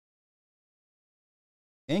Seppa.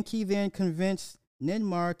 Enki then convinced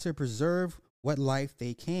Ninmar to preserve what life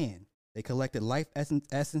they can. They collected life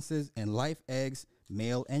essences and life eggs,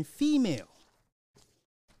 male and female.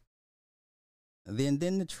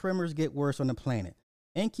 Then the tremors get worse on the planet.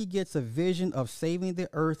 Enki gets a vision of saving the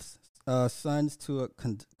Earth's sons to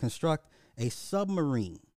construct a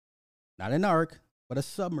submarine. Not an ark, but a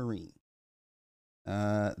submarine.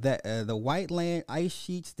 The white land ice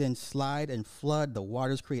sheets then slide and flood. The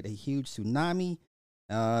waters create a huge tsunami.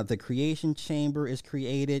 The creation chamber is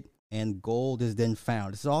created, and gold is then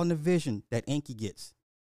found. This is all in the vision that Enki gets.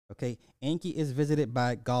 Okay, Enki is visited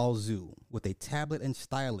by Galzu with a tablet and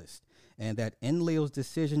stylus, and that Enlil's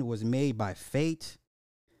decision was made by fate.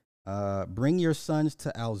 Bring your sons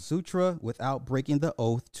to Al-Zutra without breaking the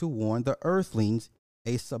oath to warn the earthlings.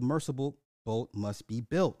 A submersible boat must be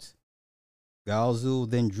built. Galzu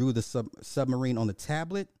then drew the submarine on the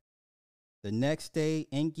tablet. The next day,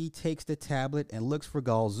 Enki takes the tablet and looks for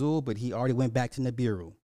Galzu, but he already went back to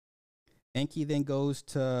Nibiru. Enki then goes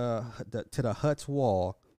to the hut's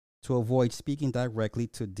wall to avoid speaking directly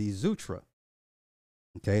to Dizutra.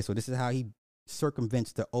 Okay, so this is how he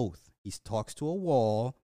circumvents the oath. He talks to a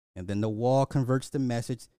wall, and then the wall converts the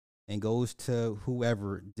message and goes to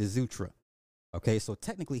whoever, Dizutra. Okay, so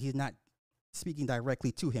technically he's not speaking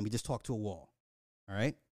directly to him. He just talked to a wall. All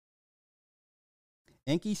right.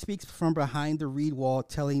 Enki speaks from behind the reed wall,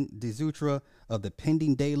 telling Dizutra of the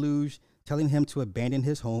pending deluge, telling him to abandon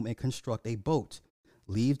his home and construct a boat.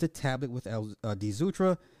 Leaves the tablet with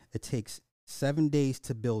Dizutra. It takes 7 days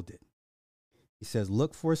to build it. He says,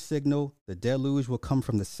 "Look for a signal. The deluge will come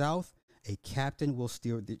from the south. A captain will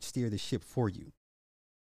steer the ship for you."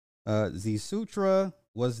 Dizutra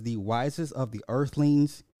was the wisest of the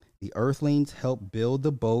earthlings. The earthlings helped build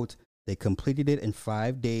the boat. They completed it in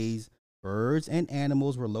 5 days. Birds and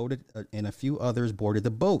animals were loaded, and a few others boarded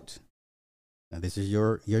the boat. Now this is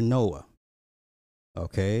your Noah.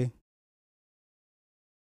 Okay.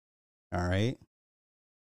 All right.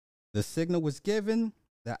 The signal was given.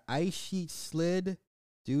 The ice sheet slid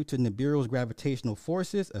due to Nibiru's gravitational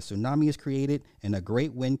forces. A tsunami is created, and a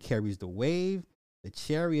great wind carries the wave. The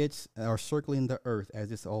chariots are circling the earth as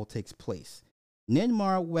this all takes place.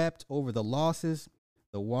 Ninmar wept over the losses.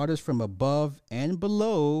 The waters from above and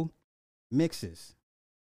below mixes.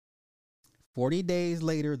 40 days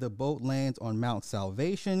later, the boat lands on Mount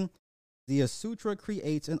Salvation. The Asutra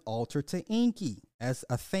creates an altar to Enki as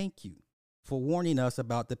a thank you for warning us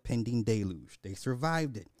about the pending deluge. They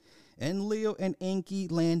survived it. Enlil and Enki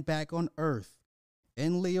land back on Earth.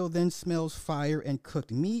 Enlil then smells fire and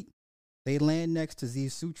cooked meat. They land next to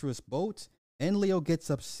Zisutra's boat. Enlil gets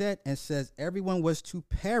upset and says everyone was to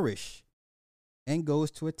perish and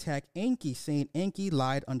goes to attack Enki, saying Enki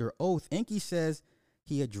lied under oath. Enki says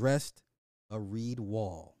he addressed a reed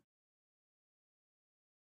wall.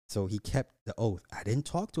 So he kept the oath. I didn't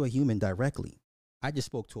talk to a human directly. I just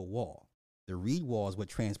spoke to a wall. The reed wall is what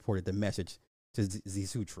transported the message to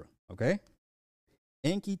Zisutra. Okay?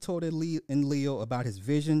 Enki told Enlil about his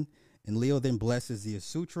vision. Enlil then blesses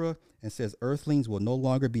Zisutra and says earthlings will no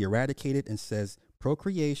longer be eradicated and says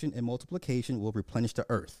procreation and multiplication will replenish the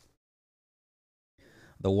earth.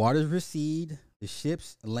 The waters recede. The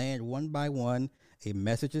ships land one by one. A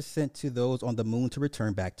message is sent to those on the moon to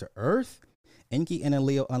return back to Earth. Enki and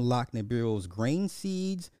Enlil unlocked Nibiru's grain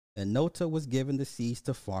seeds, and Nota was given the seeds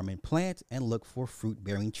to farm and plant and look for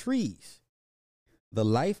fruit-bearing trees. The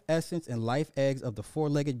life essence and life eggs of the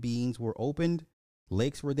four-legged beings were opened.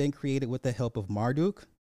 Lakes were then created with the help of Marduk.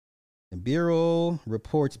 Nibiru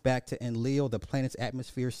reports back to Enlil the planet's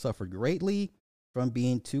atmosphere suffered greatly from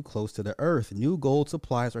being too close to the Earth. New gold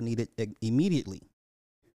supplies are needed immediately.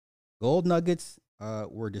 Gold nuggets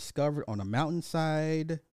were discovered on a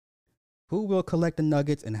mountainside. Who will collect the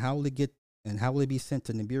nuggets and how will they be sent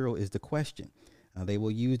to Nibiru is the question. They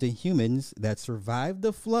will use the humans that survived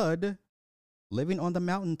the flood living on the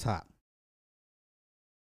mountaintop.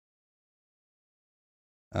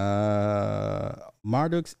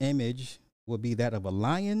 Marduk's image will be that of a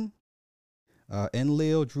lion.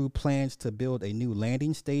 Enlil drew plans to build a new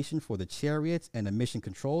landing station for the chariots and a mission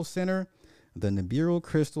control center. The Nibiru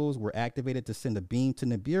crystals were activated to send a beam to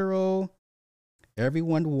Nibiru. Everybody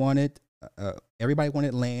wanted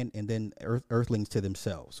land and then earthlings to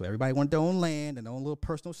themselves. So everybody wanted their own land and their own little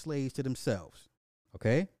personal slaves to themselves.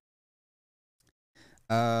 Okay?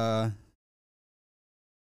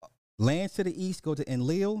 Lands to the east go to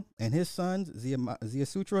Enlil and his sons,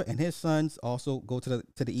 Zisutra and his sons also go to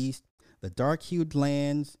the east. The dark-hued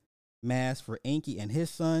lands mass for Enki and his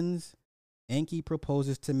sons. Enki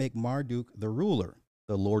proposes to make Marduk the ruler,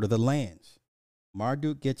 the lord of the lands.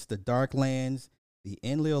 Marduk gets the dark lands. The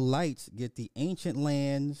Enlilites get the ancient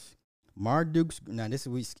lands. Marduk's, now this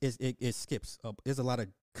is, it skips up. There's a lot of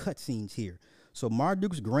cutscenes here. So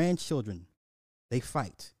Marduk's grandchildren, they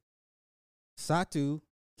fight. Satu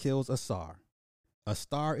kills Asar.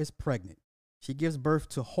 Astar is pregnant. She gives birth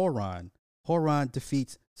to Horan. Horan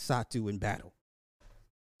defeats Satu in battle.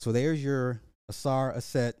 So there's your Asar,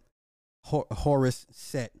 Aset, Horus,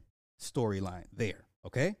 Set storyline there.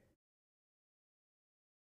 Okay?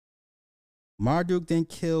 Marduk then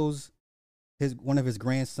kills one of his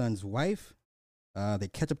grandson's wife. They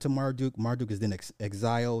catch up to Marduk. Marduk is then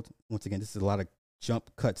exiled. Once again, this is a lot of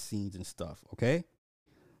jump cut scenes and stuff. Okay?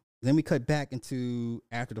 Then we cut back into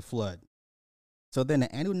after the flood. So then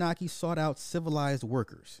the Anunnaki sought out civilized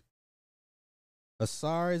workers.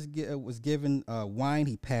 Asar was given wine.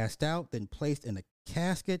 He passed out, then placed in a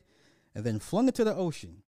casket, and then flung into the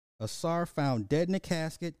ocean. Asar found dead in a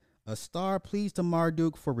casket. Astar pleads to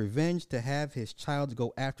Marduk for revenge to have his child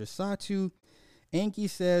go after Satu. Enki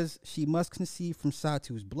says she must conceive from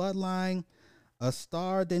Satu's bloodline.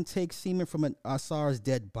 Astar then takes semen from Asar's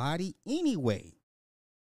dead body anyway.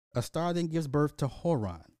 Astar then gives birth to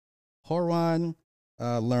Horan. Horan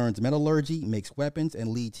learns metallurgy, makes weapons,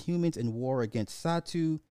 and leads humans in war against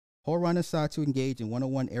Satu. Horan and Satu engage in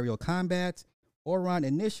one-on-one aerial combat. Horan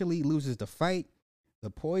initially loses the fight. The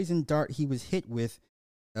poison dart he was hit with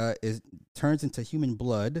turns into human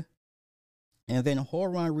blood. And then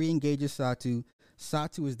Horan re-engages Satu.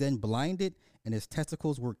 Satu is then blinded, and his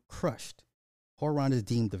testicles were crushed. Horan is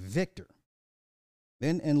deemed the victor.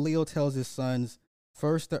 Then Enlil tells his sons,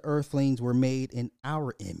 first the earthlings were made in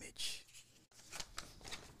our image.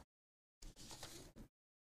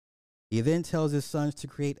 He then tells his sons to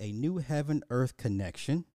create a new heaven-earth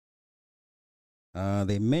connection.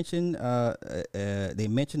 They mention of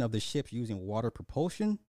the ships using water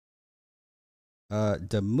propulsion.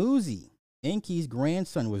 Dumuzi, Enki's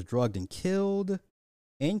grandson, was drugged and killed.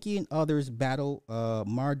 Enki and others battle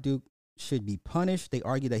Marduk should be punished. They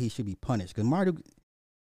argue that he should be punished because Marduk,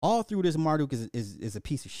 all through this, Marduk is a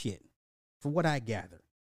piece of shit, from what I gather.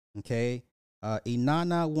 Okay,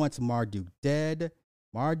 Inanna wants Marduk dead.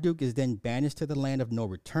 Marduk is then banished to the land of no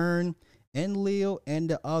return. Enlil and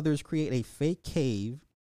the others create a fake cave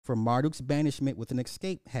for Marduk's banishment with an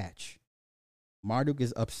escape hatch. Marduk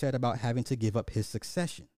is upset about having to give up his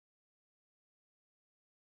succession.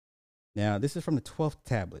 Now, this is from the 12th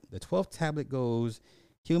tablet. The 12th tablet goes,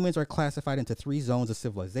 humans are classified into 3 zones of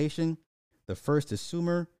civilization. The first is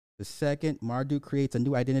Sumer. The second, Marduk creates a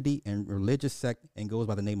new identity and religious sect and goes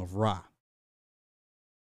by the name of Ra.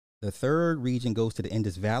 The third region goes to the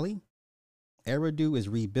Indus Valley. Eridu is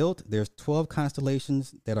rebuilt. There's 12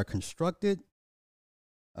 constellations that are constructed.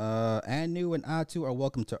 Anu and Atu are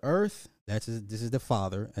welcome to Earth. This is the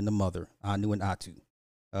father and the mother, Anu and Atu.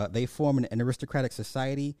 They form an aristocratic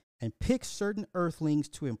society and pick certain Earthlings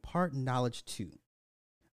to impart knowledge to.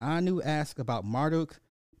 Anu asks about Marduk.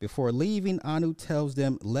 Before leaving, Anu tells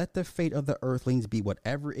them, let the fate of the Earthlings be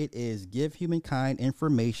whatever it is. Give humankind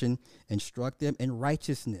information, instruct them in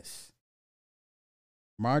righteousness.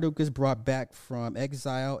 Marduk is brought back from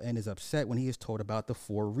exile and is upset when he is told about the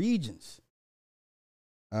 4 regions.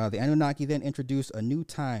 The Anunnaki then introduce a new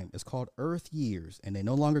time. It's called Earth Years, and they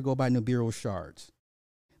no longer go by Nibiru shards.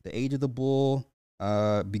 The Age of the Bull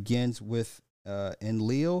begins with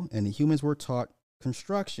Enlil, and the humans were taught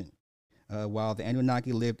construction, while the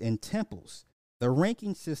Anunnaki lived in temples. The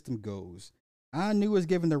ranking system goes, Anu is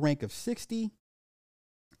given the rank of 60,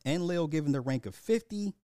 Enlil given the rank of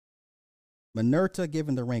 50, Minerta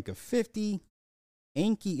given the rank of 50,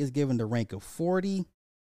 Enki is given the rank of 40,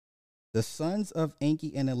 the sons of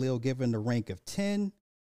Enki and Enlil given the rank of 10,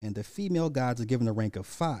 and the female gods are given the rank of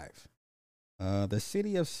 5. The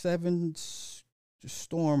city of 7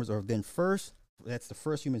 storms are then first. That's the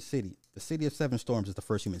first human city. The city of 7 storms is the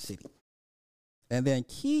first human city. And then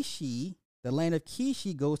Kishi, the land of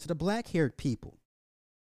Kishi, goes to the black-haired people.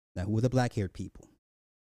 Now, who are the black-haired people?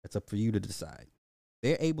 That's up for you to decide.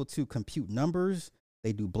 They're able to compute numbers,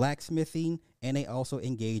 they do blacksmithing, and they also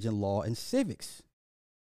engage in law and civics.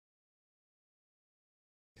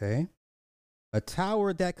 Okay. A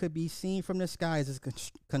tower that could be seen from the skies is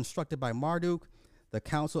constructed by Marduk. The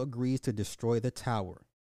council agrees to destroy the tower.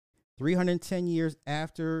 310 years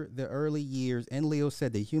after the early years, Enlil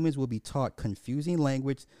said the humans will be taught confusing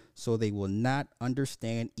language so they will not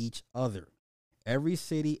understand each other. Every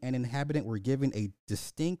city and inhabitant were given a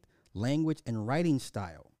distinct language and writing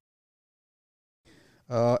style.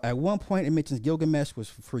 At one point, it mentions Gilgamesh was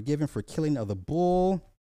forgiven for killing of the bull.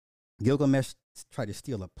 Gilgamesh tried to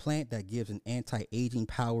steal a plant that gives an anti-aging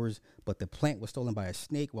powers, but the plant was stolen by a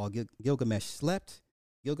snake while Gilgamesh slept.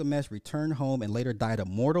 Gilgamesh returned home and later died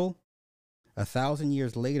immortal. 1,000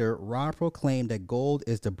 years later, Ra proclaimed that gold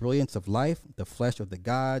is the brilliance of life, the flesh of the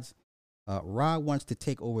gods. Ra wants to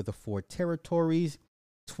take over the 4 territories.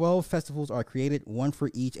 12 festivals are created, 1 for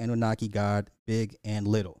each Anunnaki god, big and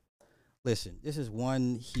little. Listen, this is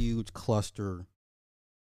one huge cluster.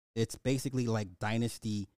 It's basically like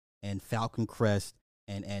Dynasty and Falcon Crest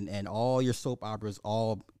and all your soap operas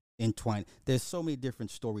all entwined. There's so many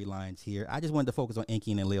different storylines here. I just wanted to focus on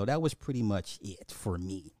Enki and Enlil. That was pretty much it for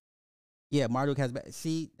me. Yeah, Marduk has.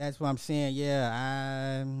 See, that's what I'm saying.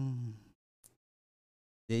 Yeah,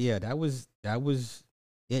 that was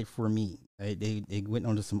it for me. They went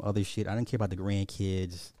on to some other shit. I didn't care about the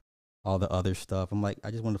grandkids, all the other stuff. I'm like,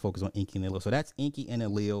 I just wanted to focus on Enki and Enlil. So that's Enki and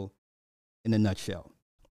Enlil in a nutshell.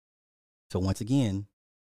 So once again,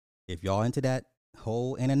 if y'all into that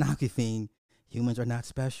whole Anunnaki thing, humans are not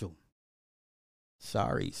special.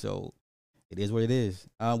 Sorry. So it is what it is.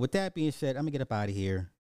 With that being said, I'm gonna get up out of here.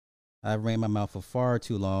 I've ran my mouth for far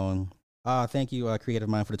too long. Thank you, Creative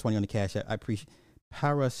Mind, for the 20 on the cash app. I appreciate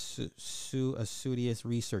Parasudius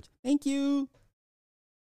Research. Thank you.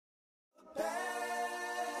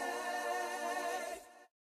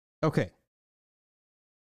 Okay.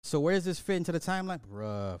 So where does this fit into the timeline?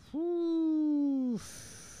 Bruh. Whew.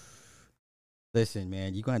 Listen,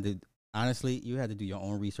 man, you're going to honestly, you had to do your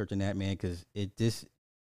own research on that, man, because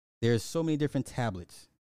there's so many different tablets.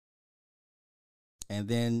 And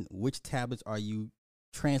then which tablets are you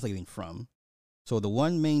translating from? So the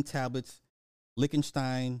one main tablets,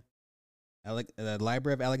 Liechtenstein, the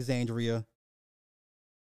Library of Alexandria,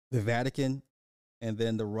 the Vatican, and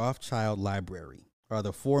then the Rothschild Library are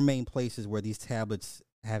the 4 main places where these tablets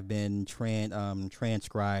have been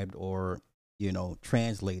transcribed or,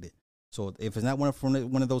 translated. So if it's not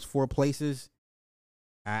one of those 4 places,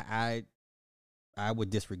 I would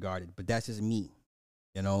disregard it. But that's just me.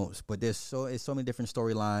 But it's so many different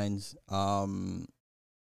storylines.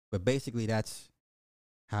 But basically that's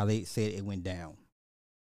how they said it went down.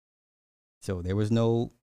 So there was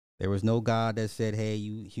no God that said, hey,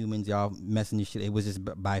 you humans, y'all messing this shit. It was just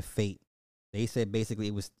by fate. They said basically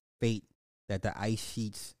it was fate that the ice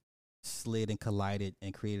sheets slid and collided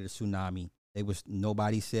and created a tsunami.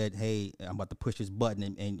 Nobody said, hey, I'm about to push this button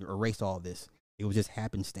and erase all this. It was just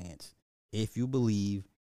happenstance. If you believe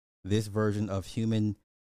this version of human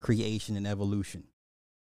creation and evolution.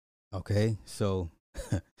 Okay, so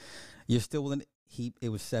you're still willing. It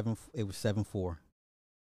was 7-4. It was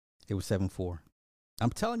 7-4. I'm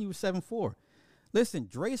telling you, it was 7-4. Listen,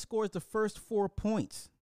 Dre scores the first 4 points,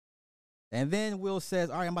 and then Will says,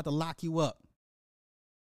 "All right, I'm about to lock you up."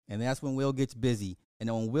 And that's when Will gets busy. And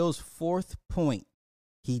on Will's 4th point,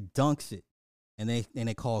 he dunks it, and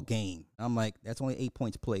they call game. I'm like, that's only 8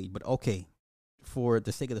 points played, but okay, for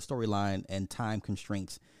the sake of the storyline and time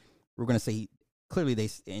constraints, we're gonna say clearly they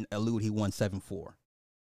allude he won 7-4.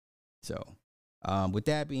 So, with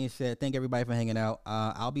that being said, thank everybody for hanging out.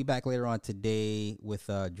 I'll be back later on today with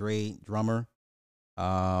Dre Drummer,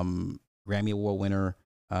 Grammy Award winner.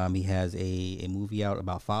 He has a movie out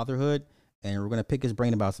about fatherhood, and we're gonna pick his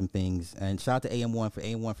brain about some things. And shout out to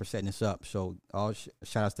AM1 for setting this up. So all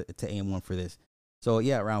shout outs to AM1 for this. So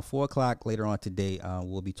yeah, around 4:00 later on today,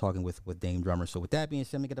 we'll be talking with Dame Drummer. So with that being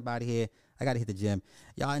said, let me get up out of here. I gotta hit the gym.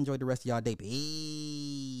 Y'all enjoy the rest of y'all day. Peace.